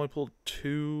shocking. I've only pulled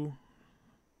 2.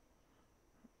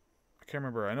 I can't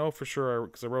remember. I know for sure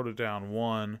because I wrote it down.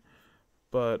 1,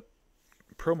 but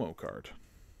promo card.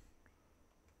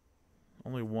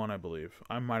 Only 1, I believe.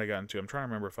 I might have gotten 2. I'm trying to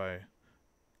remember if I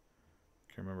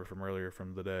can't remember from earlier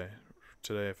from the day.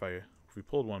 Today, if if we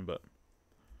pulled one, but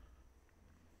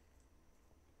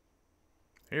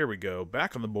here we go.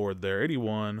 Back on the board there.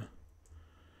 81.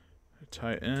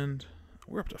 Tight end.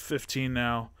 We're up to 15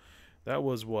 now. That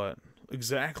was what?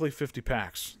 Exactly 50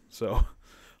 packs. So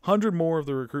 100 more of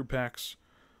the recruit packs.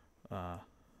 Can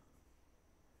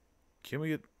we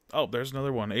get... Oh, there's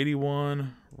another one.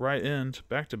 81 right end.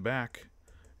 Back to back.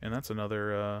 And that's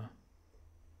another...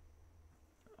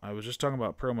 I was just talking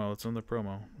about promo. It's on the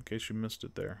promo, in case you missed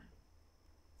it there.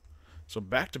 So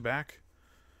back-to-back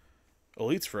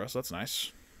elites for us. That's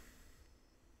nice.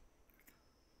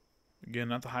 Again,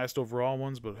 not the highest overall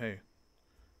ones, but hey,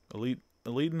 elite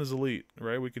is elite,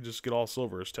 right? We could just get all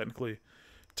silvers. Technically,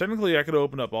 I could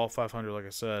open up all 500, like I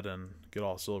said, and get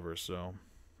all silvers. So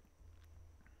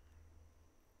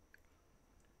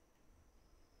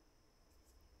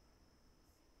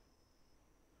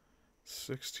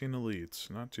 16 elites,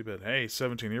 not too bad. Hey,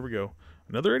 17. Here we go.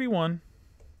 Another 81.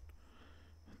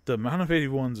 The amount of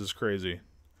 81s is crazy.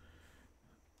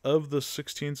 Of the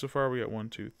 16 so far, we got 1,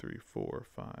 2, 3, 4,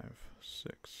 5,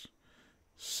 6,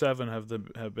 7 have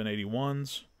been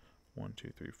 81s. 1,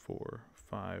 2, 3, 4,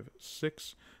 5,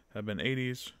 6 have been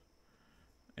 80s,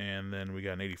 and then we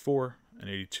got an 84, an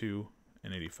 82,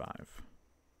 and 85.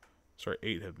 Sorry,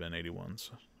 8 have been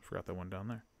 81s. Forgot that one down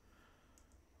there.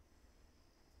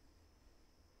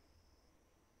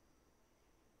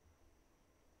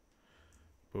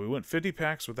 But we went 50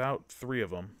 packs without 3 of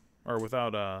them, or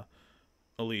without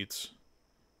elites,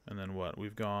 and then what?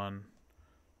 We've gone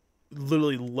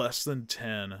literally less than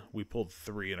 10. We pulled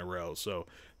 3 in a row. So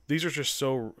these are just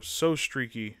so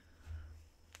streaky.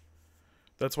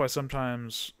 That's why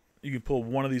sometimes you can pull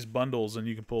one of these bundles and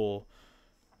you can pull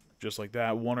just like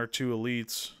that 1 or 2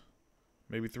 elites,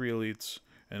 maybe 3 elites,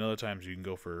 and other times you can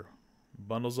go for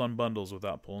bundles on bundles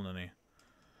without pulling any.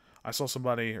 I saw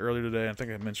somebody earlier today, I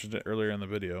think I mentioned it earlier in the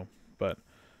video, but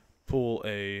pull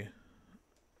a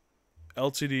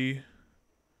LTD. I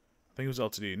think it was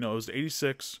LTD. No, it was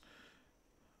 86,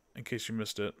 in case you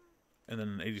missed it, and then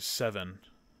an 87.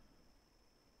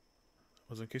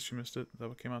 Was it in case you missed it? Is that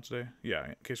what came out today? Yeah,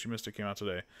 in case you missed it, came out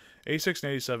today. 86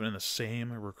 and 87 in the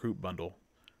same recruit bundle.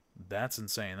 That's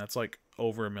insane. That's like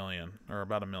over $1 million, or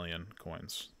about $1 million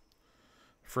coins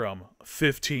from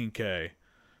 15K.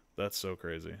 That's so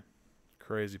crazy.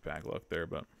 Crazy pack luck there,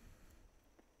 but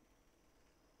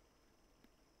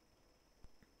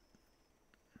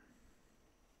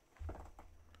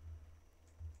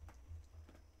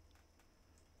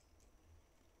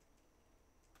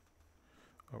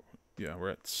oh yeah,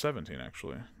 we're at 17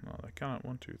 actually. No, I count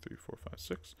 1, 2, 3, 4, 5,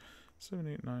 6, 7,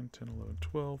 8, 9, 10, 11,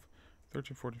 12,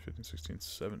 13, 14, 15, 16,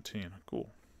 17.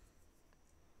 Cool.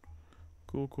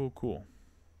 Cool.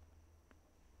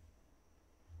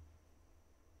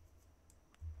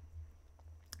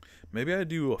 Maybe I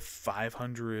do a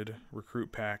 500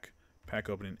 recruit pack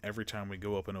opening every time we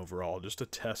go open overall, just to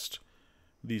test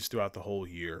these throughout the whole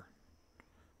year.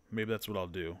 Maybe that's what I'll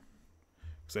do.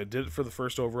 Because I did it for the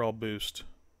first overall boost.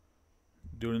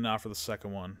 Doing it now for the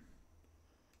second one.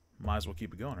 Might as well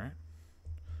keep it going, right?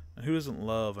 And who doesn't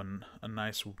love a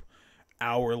nice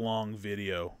hour-long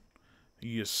video?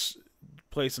 You just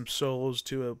play some solos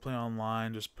to it, play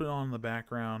online, just put it on in the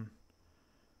background,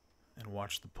 and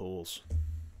watch the pulls.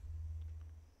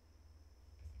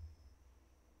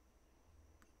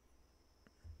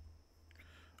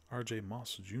 R.J.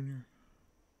 Moss Jr.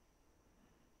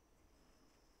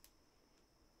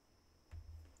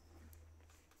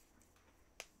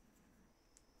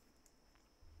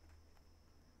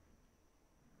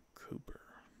 Cooper.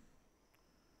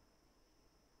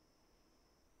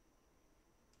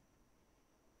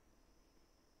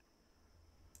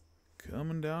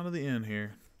 Coming down to the end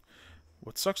here.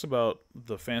 What sucks about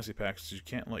the fantasy packs is you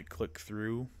can't like click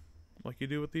through like you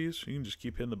do with these. You can just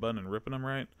keep hitting the button and ripping them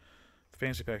right. The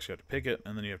fantasy packs, you have to pick it,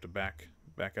 and then you have to back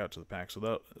out to the pack. So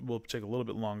that will take a little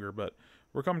bit longer, but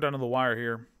we're coming down to the wire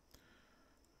here.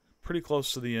 Pretty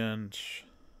close to the end,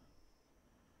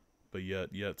 but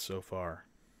yet so far.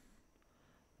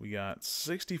 We got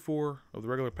 64 of the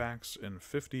regular packs and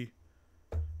 50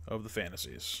 of the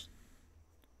fantasies.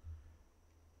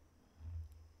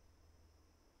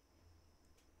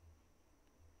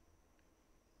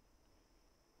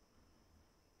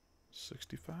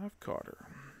 $65 Carter.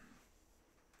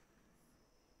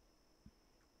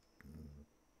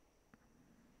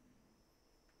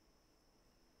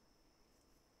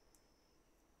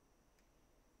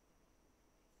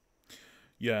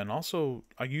 Yeah, and also,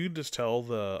 you can just tell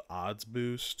the odds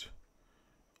boost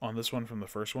on this one from the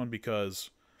first one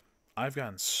because I've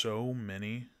gotten so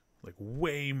many, like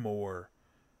way more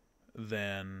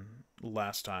than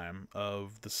last time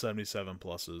of the 77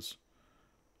 pluses.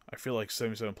 I feel like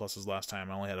 77 pluses last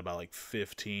time I only had about like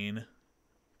 15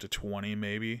 to 20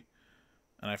 maybe,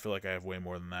 and I feel like I have way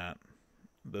more than that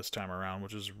this time around,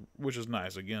 which is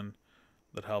nice. Again,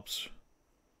 that helps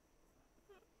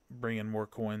bring in more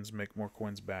coins, make more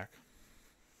coins back.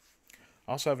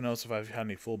 I also haven't noticed if I've had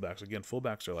any fullbacks. Again,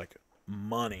 fullbacks are like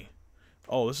money.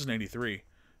 Oh, this is an 83.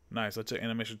 Nice. That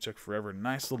animation took forever.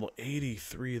 Nice little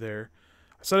 83 there.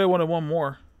 I said I wanted one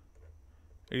more.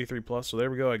 83 plus, so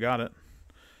there we go. I got it.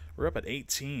 We're up at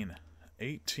 18.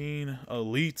 18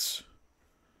 elites.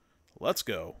 Let's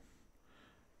go.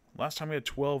 Last time we had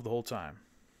 12 the whole time.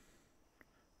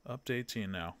 Up to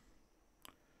 18 now.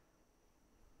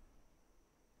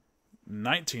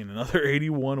 19, another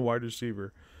 81 wide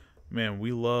receiver. Man,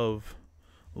 we love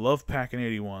packing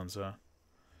 81s, huh?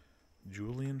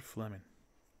 Julian Fleming.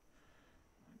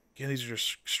 Again, these are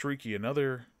just streaky.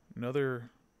 Another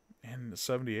and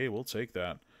 78. We'll take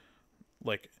that.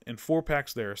 Like, in 4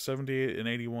 packs there, 78, an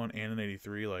 81, and an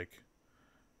 83. Like,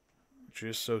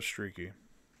 just so streaky.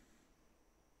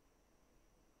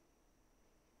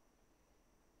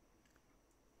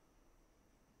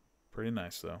 Pretty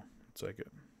nice, though. I'll take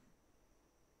it.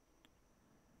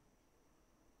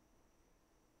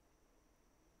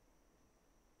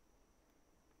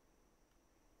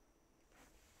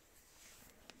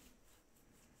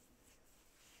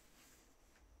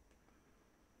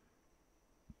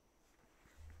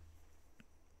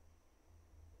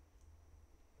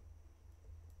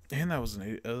 And that was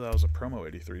a promo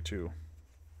 83 too.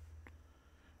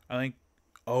 I think.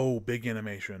 Oh, big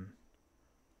animation.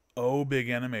 Oh, big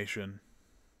animation.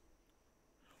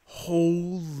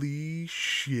 Holy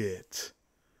shit.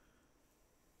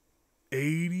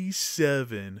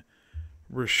 87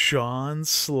 Rashawn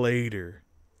Slater.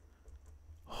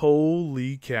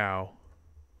 Holy cow.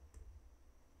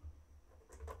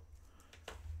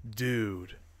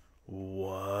 Dude.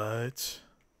 What?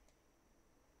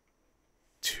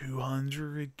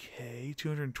 200K?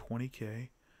 220K?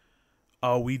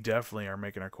 Oh, we definitely are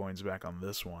making our coins back on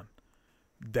this one.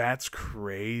 That's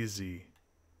crazy.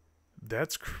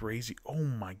 That's crazy. Oh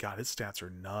my god, his stats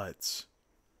are nuts.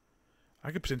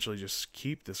 I could potentially just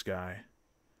keep this guy.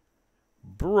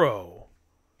 Bro.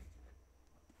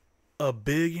 A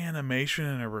big animation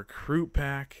and a recruit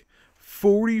pack.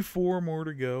 44 more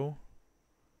to go.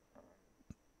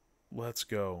 Let's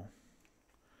go.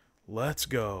 Let's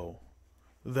go.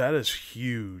 That is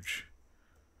huge.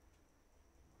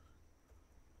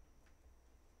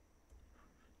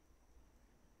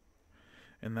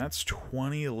 And that's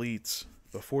 20 elites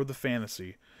before the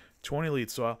fantasy. 20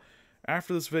 elites. So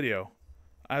after this video,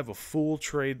 I have a full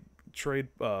trade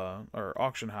or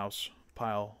auction house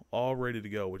pile all ready to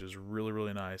go, which is really,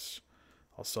 really nice.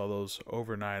 I'll sell those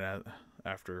overnight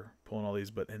after pulling all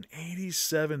these. But an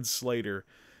 87 Slater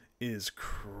is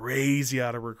crazy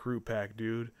out of recruit pack,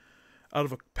 dude. Out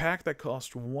of a pack that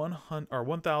cost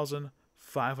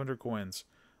 1,500 coins,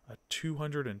 a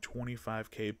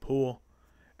 225K pool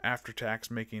after tax,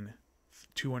 making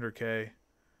 200K.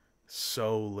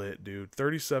 So lit, dude.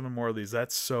 37 more of these.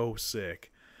 That's so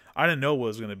sick. I didn't know what it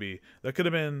was going to be. That could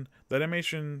have been, that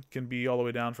animation can be all the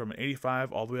way down from an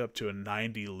 85 all the way up to a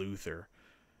 90 Luther.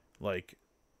 Like,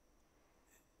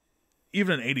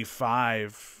 even an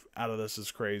 85 out of this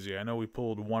is crazy. I know we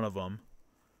pulled one of them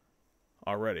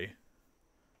already.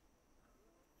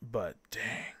 But,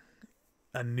 dang.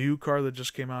 A new card that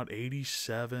just came out,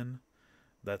 87.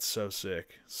 That's so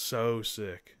sick. So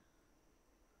sick.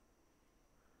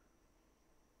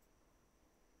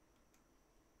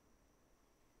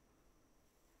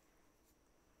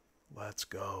 Let's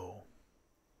go.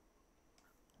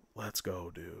 Let's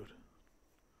go, dude.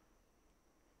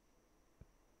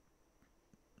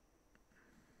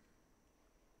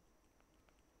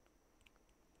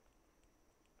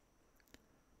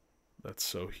 That's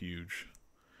so huge.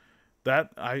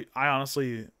 That I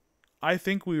honestly, I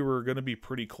think we were going to be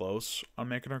pretty close on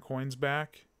making our coins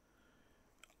back.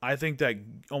 I think that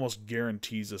almost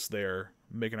guarantees us there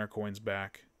making our coins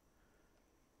back.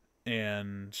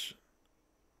 And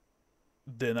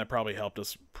then that probably helped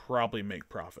us make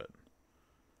profit.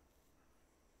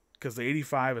 Because the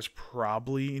 85 is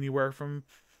probably anywhere from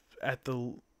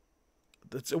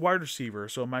it's a wide receiver,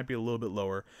 so it might be a little bit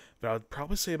lower. But I would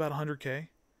probably say about 100K.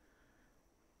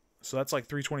 So that's like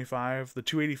 325. The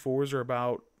 284s are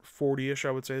about 40-ish,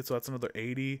 I would say. So that's another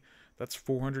 80. That's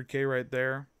 400K right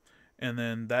there. And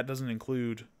then that doesn't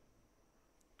include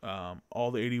all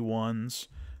the 81s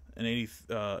and the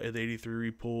 83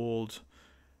 we pulled,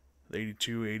 the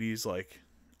 82, 80s, like,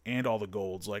 and all the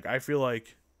golds. Like, I feel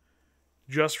like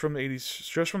just from the 80s,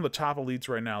 just from the top elites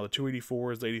right now, the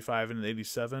 284s, the 85, and the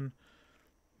 87,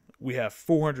 we have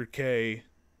 400K.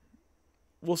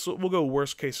 We'll go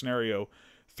worst case scenario,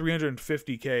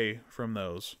 350K from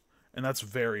those. And that's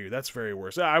very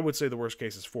worst. I would say the worst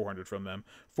case is 400 from them.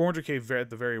 400K at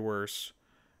the very worst.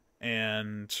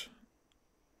 And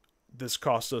this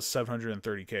cost us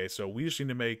 730K. So we just need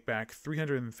to make back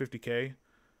 350K.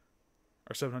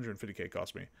 Or 750K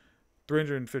cost me.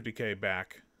 350K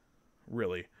back,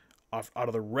 really, out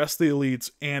of the rest of the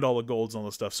elites and all the golds and all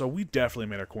this stuff. So we definitely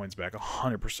made our coins back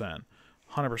 100%.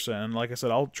 100%. And like I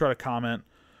said, I'll try to comment,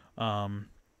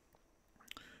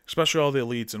 especially all the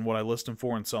elites and what I list them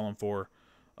for and sell them for,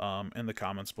 in the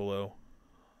comments below.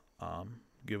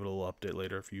 Give it a little update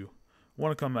later if you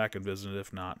want to come back and visit it.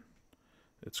 If not,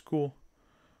 it's cool.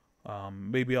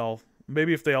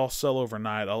 Maybe if they all sell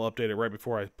overnight, I'll update it right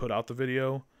before I put out the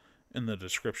video in the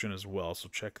description as well. So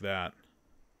check that.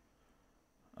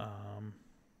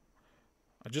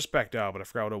 I just backed out, but I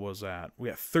forgot what it was at. We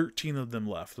got 13 of them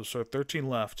left. So 13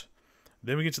 left.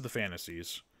 Then we get to the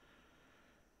fantasies.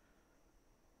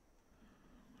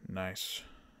 Nice.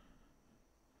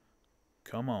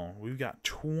 Come on. We've got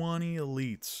 20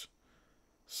 elites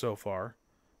so far.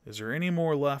 Is there any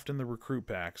more left in the recruit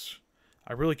packs?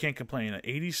 I really can't complain.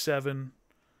 87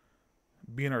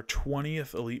 being our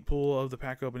 20th elite pool of the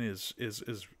pack opening is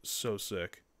so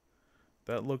sick.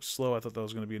 That looks slow. I thought that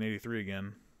was going to be an 83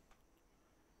 again.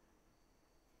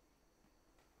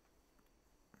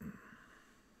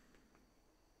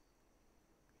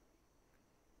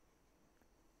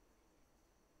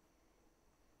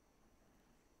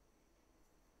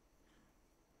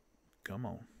 Come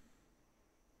on.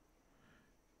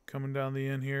 Coming down the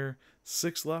end here.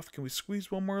 6 left. Can we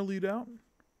squeeze one more elite out?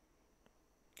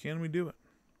 Can we do it?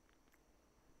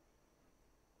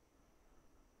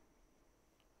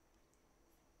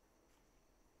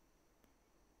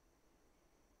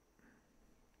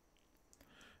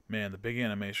 Man, the big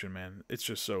animation, man. It's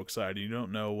just so exciting. You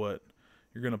don't know what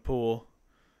you're going to pull.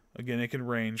 Again, it can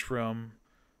range from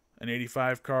an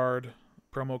 85 card,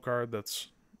 promo card that's,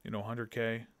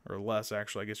 100K or less,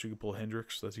 actually. I guess you could pull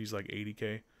Hendricks. He's like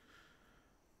 80K.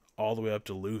 All the way up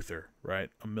to Luther,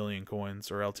 right? 1 million coins,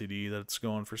 or LTD that's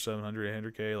going for 700,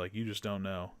 800K. Like, you just don't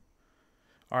know.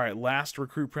 All right, last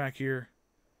recruit pack here.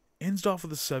 Ends off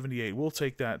with a 78. We'll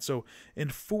take that. So in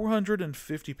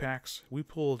 450 packs, we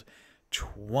pulled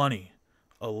 20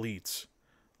 elites.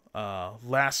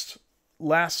 Last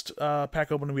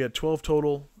pack opening, we had 12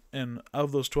 total, and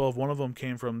of those 12, one of them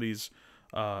came from these,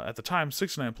 at the time,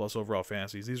 69 plus overall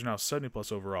fantasies. These are now 70 plus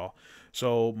overall.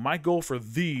 So my goal for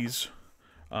these,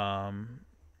 normal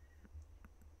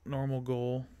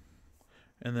goal,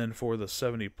 and then for the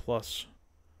 70 plus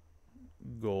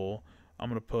goal, I'm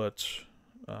going to put,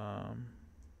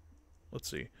 let's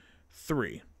see,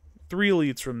 3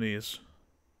 elites from these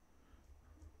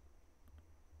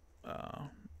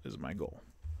is my goal.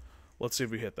 Let's see if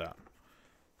we hit that.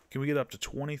 Can we get up to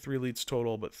 23 elites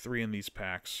total, but 3 in these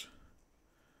packs?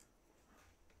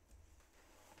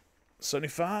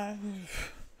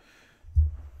 75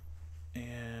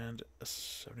 and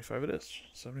 75 it is.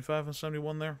 75 and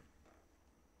 71 there.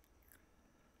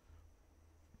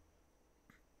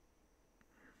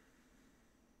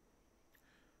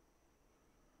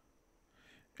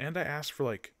 And I asked for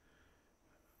like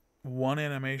one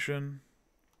animation,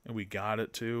 and we got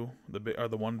it too.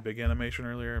 The one big animation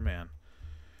earlier, man.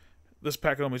 This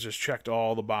pack almost just checked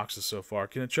all the boxes so far.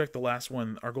 Can it check the last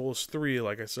one? Our goal is 3,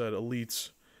 like I said, elites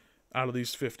out of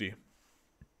these 50.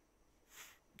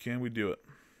 Can we do it?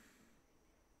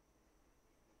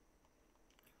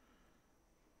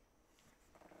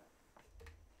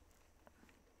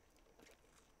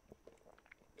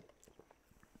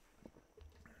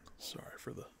 Sorry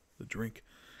for the drink.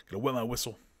 Gotta wet my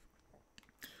whistle.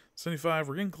 75,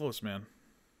 we're getting close, man.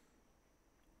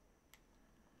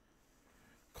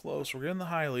 Close. We're getting the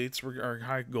high elites, our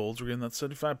high golds. We're getting that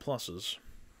 75 pluses.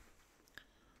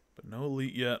 But no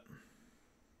elite yet.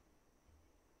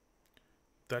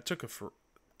 That took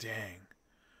dang.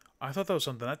 I thought that was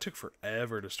something. That took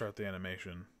forever to start the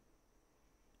animation.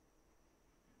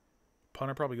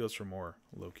 Punter probably goes for more,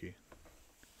 low-key.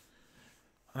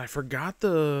 And I forgot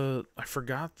the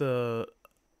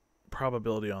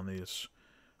probability on these.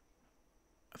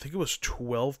 I think it was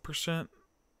 12%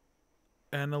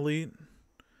 an elite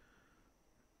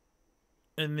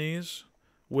in these,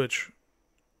 which,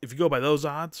 if you go by those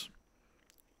odds,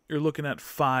 you're looking at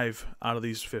 5 out of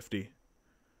these 50.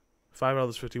 5 out of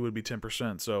those 50 would be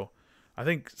 10%. So I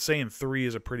think saying 3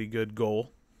 is a pretty good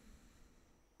goal.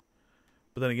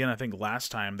 But then again, I think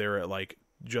last time they were at like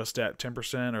just at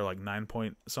 10% or like 9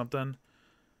 point something,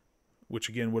 which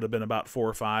again would have been about 4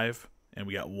 or 5, and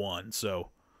we got 1. So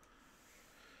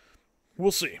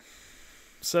We'll see.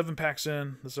 7 packs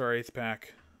in. This is our 8th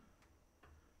pack.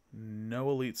 No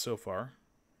elite so far.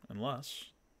 Unless.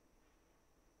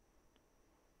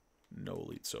 No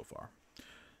elite so far.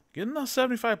 Getting those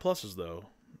 75 pluses, though.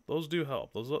 Those do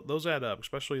help. Those add up,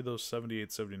 especially those 78,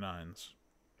 79s.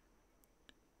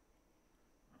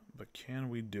 But can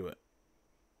we do it?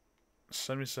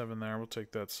 77 there. We'll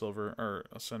take that silver, or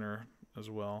a center as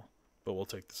well. But we'll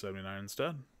take the 79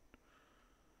 instead.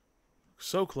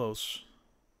 So close.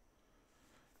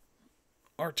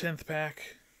 Our 10th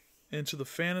pack into the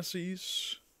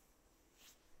fantasies.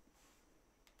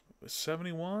 A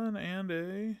 71 and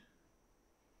a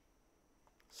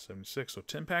 76. So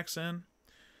 10 packs in.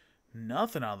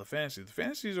 Nothing out of the fantasies. The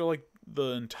fantasies are like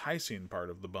the enticing part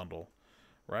of the bundle,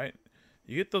 right?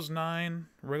 You get those 9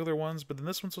 regular ones, but then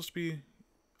this one's supposed to be...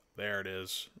 There it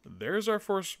is. There's our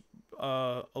first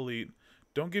elite.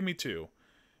 Don't give me 2.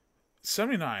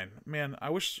 79. Man, I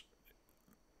wish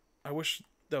that would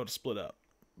have split up.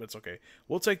 But it's okay.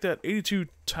 We'll take that 82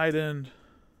 tight end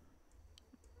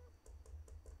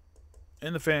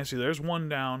in the fantasy. There's 1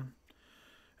 down.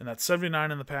 And that's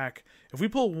 79 in the pack. If we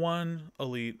pull 1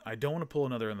 elite, I don't want to pull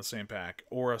another in the same pack.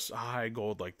 Or a high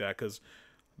gold like that. Because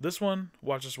this one,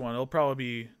 watch this one. It'll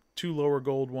probably be 2 lower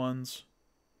gold ones.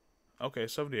 Okay,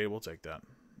 78. We'll take that.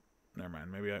 Never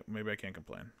mind. Maybe I can't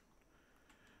complain.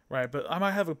 Right, but I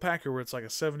might have a pack here where it's like a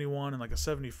 71 and like a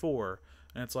 74.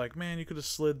 And it's like, man, you could have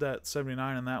slid that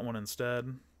 79 in that one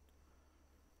instead.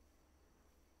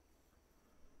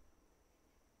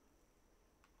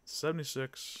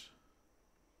 $76.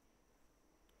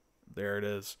 There it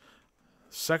is.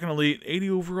 Second elite, 80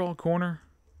 overall corner.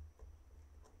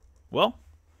 Well,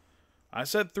 I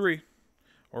said 3.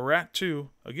 We're at 2.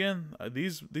 Again,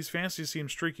 these fantasies seem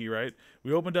streaky, right?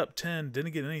 We opened up 10,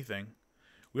 didn't get anything.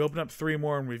 We opened up 3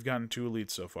 more, and we've gotten 2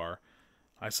 elites so far.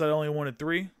 I said I only wanted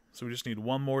 3, so we just need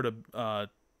 1 more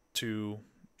to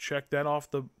check that off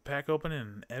the pack opening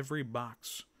in every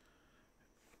box.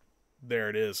 There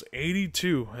it is.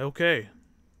 82. Okay.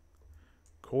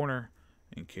 Corner.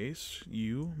 In case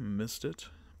you missed it.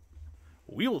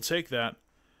 We will take that.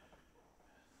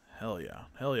 Hell yeah.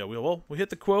 Hell yeah. We hit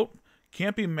the quote.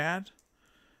 Can't be mad.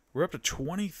 We're up to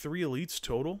 23 elites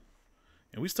total.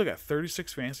 And we still got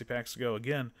 36 fantasy packs to go.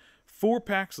 Again, 4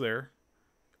 packs there.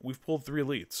 We've pulled 3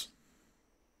 elites.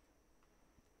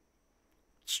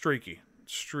 Streaky.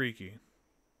 Streaky.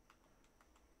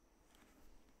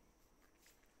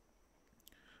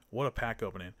 What a pack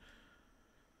opening.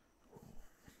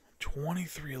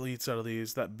 23 elites out of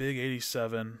these. That big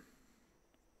 87.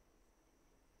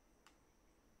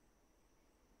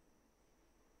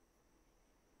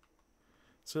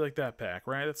 So like that pack,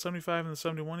 right? That 75 and the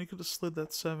 71. You could have slid that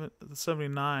the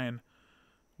 79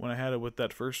 when I had it with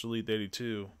that first elite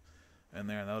 82. And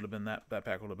there, that would have been that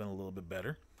pack would have been a little bit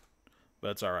better. But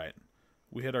it's alright.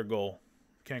 We hit our goal.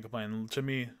 Can't complain. To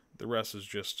me, the rest is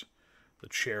just the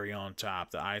cherry on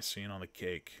top, the icing on the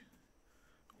cake.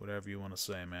 Whatever you want to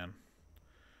say, man.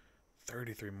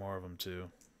 33 more of them, too.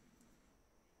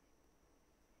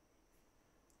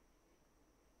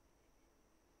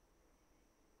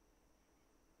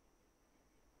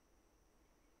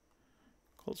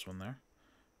 Close one there.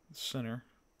 Center.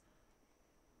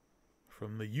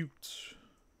 From the Utes.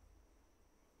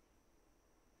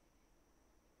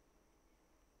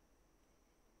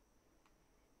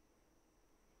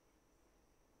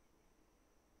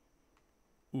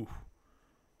 Ooh.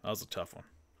 That was a tough one.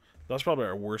 That was probably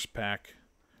our worst pack.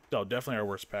 No, definitely our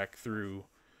worst pack through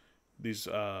these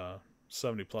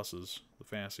 70 pluses, the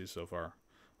fantasies so far.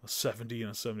 A 70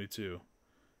 and a 72.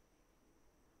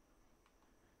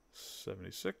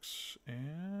 76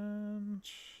 and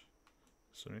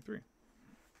 73.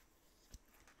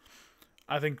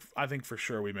 I think for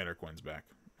sure we made our coins back.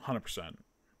 100%.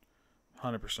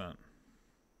 100%.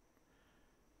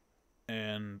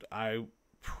 And I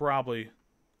probably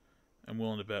am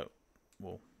willing to bet,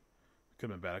 well, could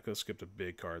have been bad. I could have skipped a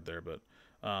big card there, but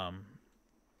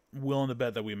willing to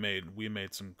bet that we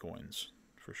made some coins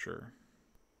for sure.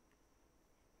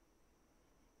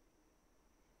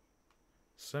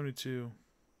 72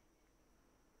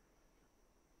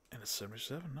 and a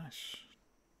 77. Nice.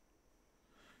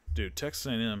 Dude, Texas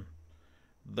A&M,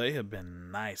 they have been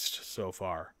nice so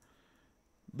far.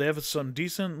 They have some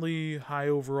decently high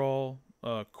overall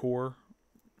core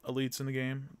elites in the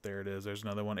game. There it is. There's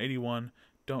another one. 81.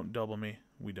 Don't double me.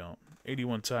 We don't.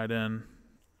 81 tight end.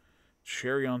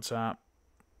 Cherry on top.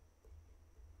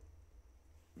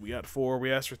 We got 4.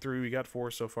 We asked for 3. We got 4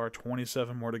 so far.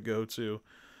 27 more to go, too.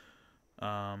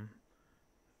 And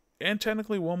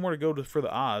technically 1 more to go for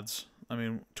the odds. I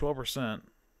mean, 12%.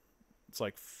 It's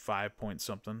like 5 point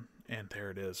something. And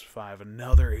there it is, 5.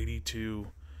 Another 82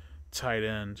 tight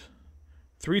end.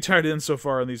 3 tight ends so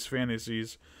far in these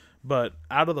fantasies. But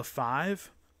out of the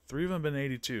 5, 3 of them have been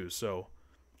 82. So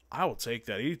I will take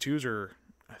that. 82s are,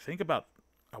 I think about,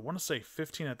 I want to say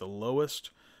 15 at the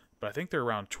lowest. But I think they're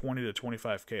around 20 to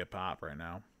 25K a pop right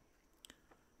now.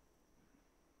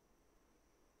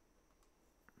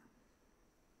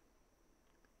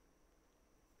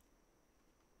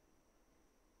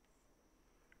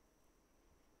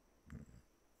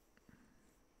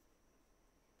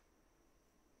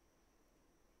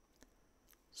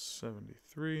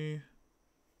 $73.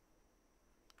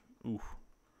 Ooh,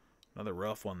 another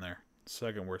rough one there.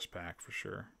 Second worst pack for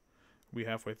sure. We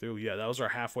halfway through? Yeah, that was our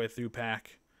halfway through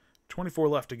pack. 24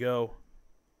 left to go.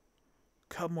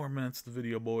 Couple more minutes of the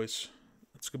video, boys.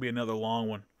 It's going to be another long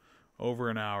one. Over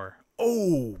an hour.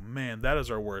 Oh, man, that is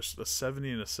our worst. A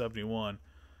 70 and a 71.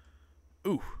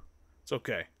 Ooh, it's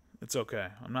okay. It's okay.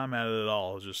 I'm not mad at it at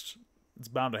all. It's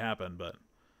bound to happen, but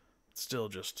it's still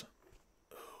just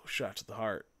shot to the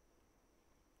heart.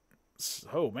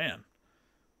 Oh, man.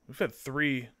 We've had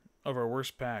 3 of our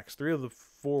worst packs. 3 of the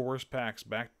 4 worst packs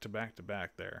back to back to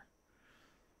back there.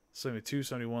 72,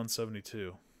 71,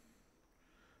 72.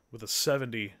 With a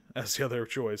 70 as the other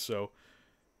choice. So,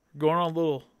 going on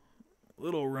a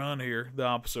little run here the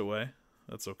opposite way.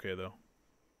 That's okay, though.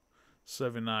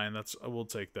 79, I will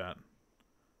take that.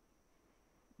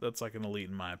 That's like an elite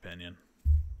in my opinion.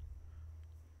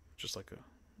 Just like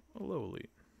a low elite.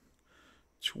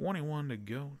 21 to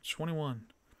go. 21.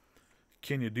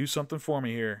 Can you do something for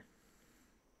me here?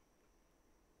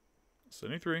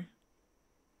 73.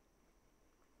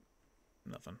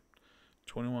 Nothing.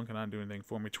 21 cannot do anything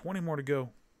for me. 20 more to go.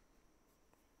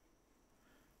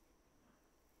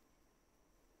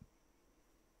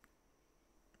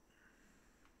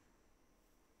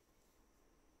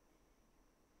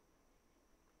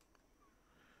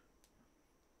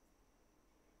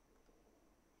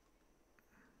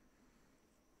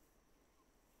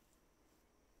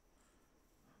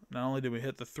 Not only did we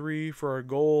hit the 3 for our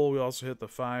goal, we also hit the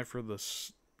 5 for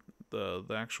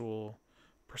the actual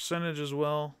percentage as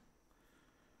well.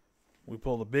 We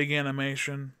pulled a big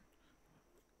animation,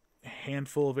 a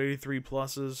handful of 83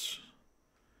 pluses.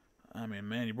 I mean,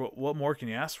 man, what more can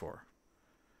you ask for?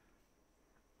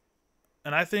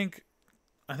 And I think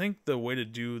the way to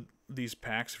do these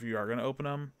packs, if you are going to open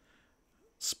them,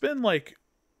 spend like,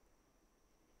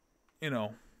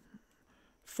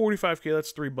 45K.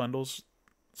 That's 3 bundles.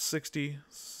 60,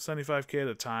 75K at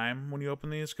a time when you open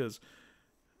these, because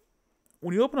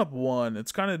when you open up one,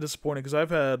 it's kind of disappointing, because I've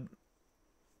had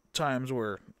times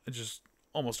where it's just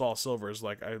almost all silvers.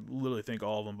 Like, I literally think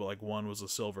all of them, but like one was a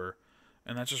silver,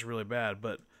 and that's just really bad.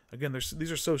 But again,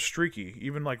 these are so streaky.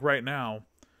 Even like right now,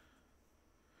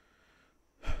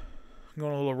 I'm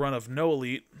going on a little run of no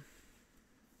elite,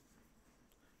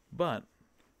 but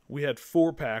we had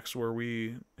 4 packs where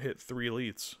we hit 3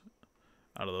 elites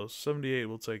out of those. 78,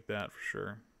 we'll take that for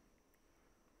sure.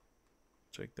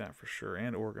 Take that for sure.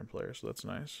 And Oregon player, so that's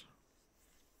nice.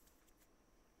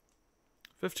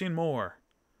 15 more.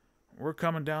 We're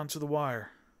coming down to the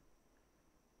wire.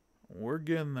 We're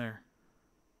getting there.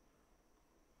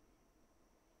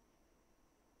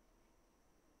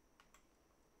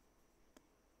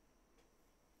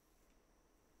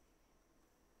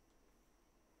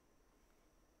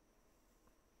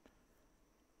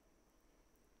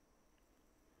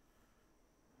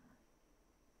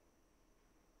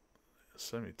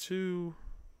 $72.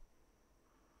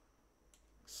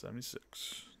 $76.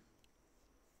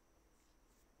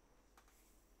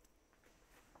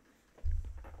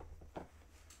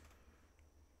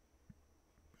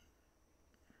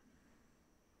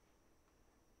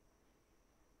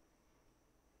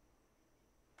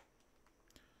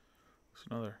 It's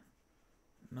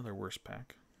another worst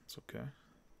pack. It's okay.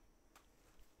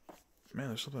 Man,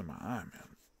 there's something in my eye, man.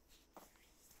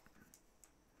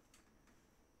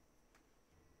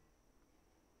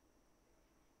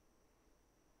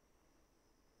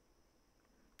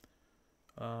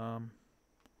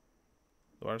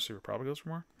 The wide receiver probably goes for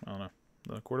more. I don't know.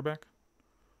 The quarterback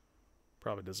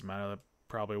probably doesn't matter. That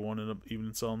probably won't end up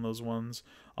even selling those ones.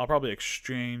 I'll probably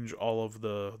exchange all of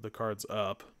the cards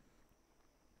up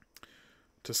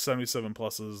to 77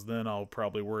 pluses. Then I'll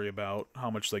probably worry about how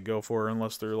much they go for,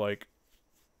 unless they're like.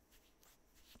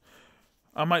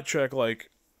 I might check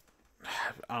like.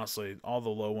 Honestly, all the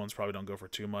low ones probably don't go for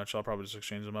too much. I'll probably just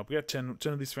exchange them up. We got 10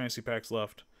 of these fantasy packs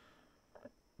left.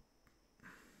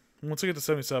 Once I get to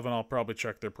 77, I'll probably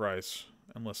check their price,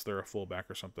 unless they're a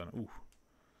fullback or something. Ooh,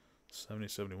 70,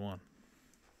 71.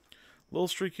 Little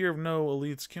streak here of no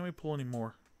elites. Can we pull any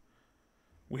more?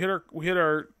 We hit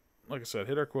our like I said,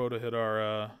 hit our quota, hit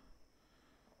our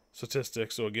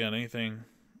statistics. So again, anything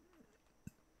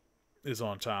is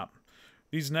on top.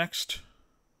 These next,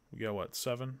 we got what,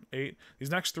 7, 8?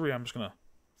 These next 3, I'm just gonna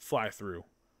fly through.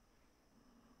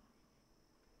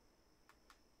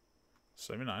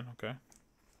 79, okay.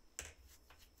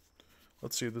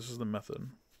 Let's see if this is the method.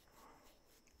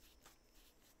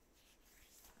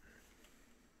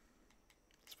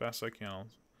 As fast as I can.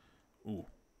 Ooh.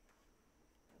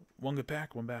 One good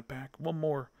pack, one bad pack, one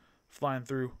more flying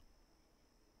through.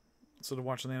 Instead of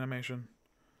watching the animation.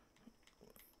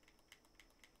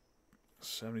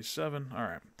 77.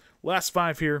 Alright. Last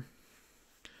 5 here.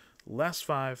 Last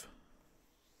 5.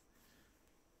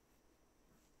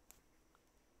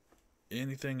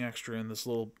 Anything extra in this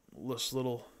little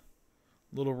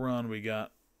run we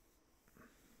got.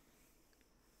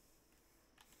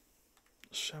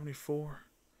 74.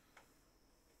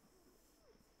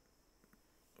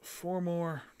 4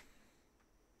 more.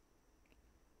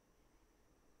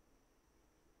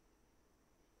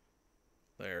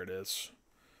 There it is.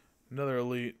 Another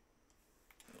elite.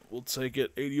 We'll take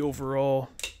it. 80 overall.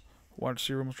 Watch,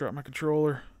 see, almost dropped my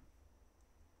controller.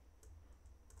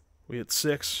 We hit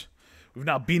 6. We've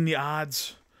now beaten the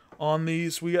odds on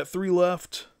these. We got 3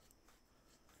 left.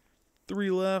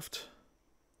 3 left.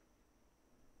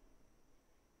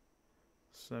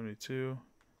 72.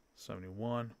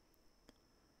 71.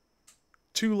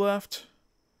 2 left.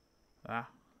 Ah.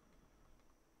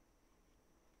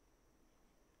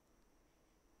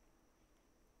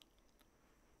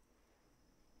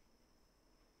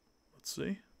 Let's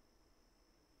see.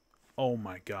 Oh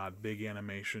my god, big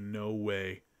animation. No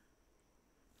way.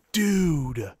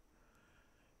 Dude.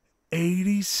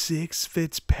 86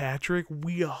 Fitzpatrick.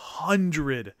 We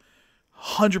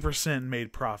 100%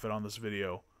 made profit on this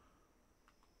video.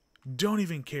 Don't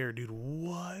even care, dude.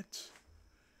 What?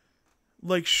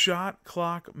 Like shot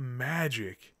clock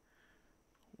magic.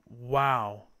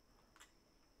 Wow.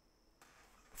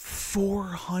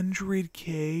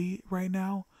 400K right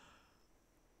now?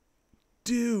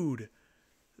 Dude.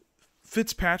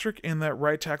 Fitzpatrick and that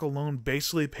right tackle alone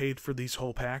basically paid for these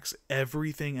whole packs.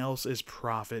 Everything else is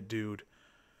profit, dude.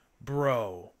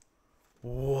 Bro.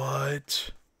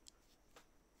 What?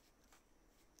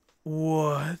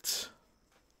 What?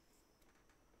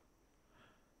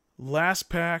 Last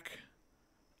pack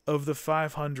of the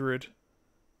 500.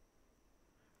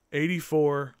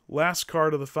 84. Last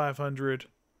card of the 500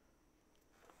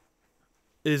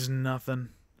 is nothing.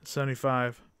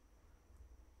 75.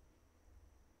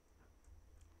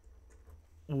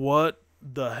 What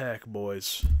the heck,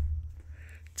 boys?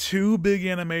 2 big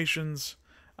animations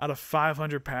out of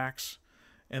 500 packs,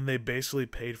 and they basically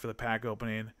paid for the pack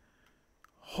opening.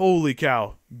 Holy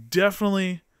cow.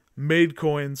 Definitely made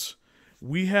coins.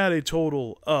 We had a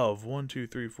total of 1, 2,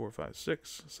 3, 4, 5,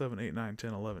 6, 7, 8, 9,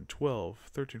 10, 11, 12,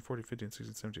 13, 14, 15,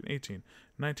 16, 17, 18,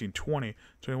 19, 20,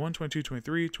 21, 22,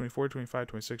 23, 24, 25,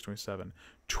 26, 27.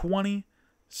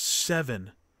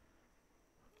 27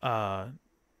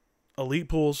 elite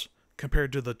pulls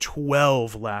compared to the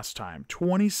 12 last time.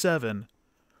 27.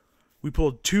 We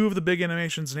pulled 2 of the big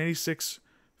animations, an 86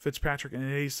 Fitzpatrick and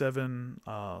an 87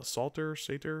 Sater, or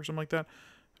something like that.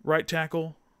 Right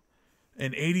tackle.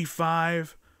 An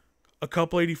 85, a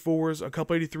couple 84s, a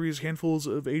couple 83s, handfuls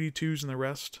of 82s, and the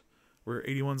rest were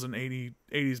 81s and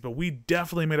 80s. But we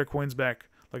definitely made our coins back.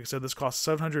 Like I said, this cost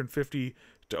 $750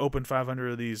 to open 500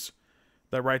 of these.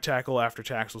 That right tackle after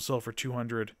tax will sell for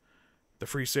 $200. The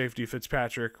free safety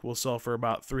Fitzpatrick will sell for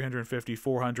about $350,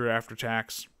 $400 after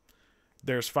tax.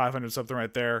 There's 500 something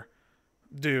right there.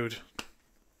 Dude,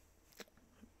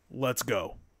 let's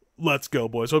go. Let's go,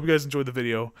 boys. Hope you guys enjoyed the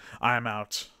video. I am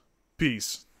out.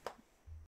 Peace.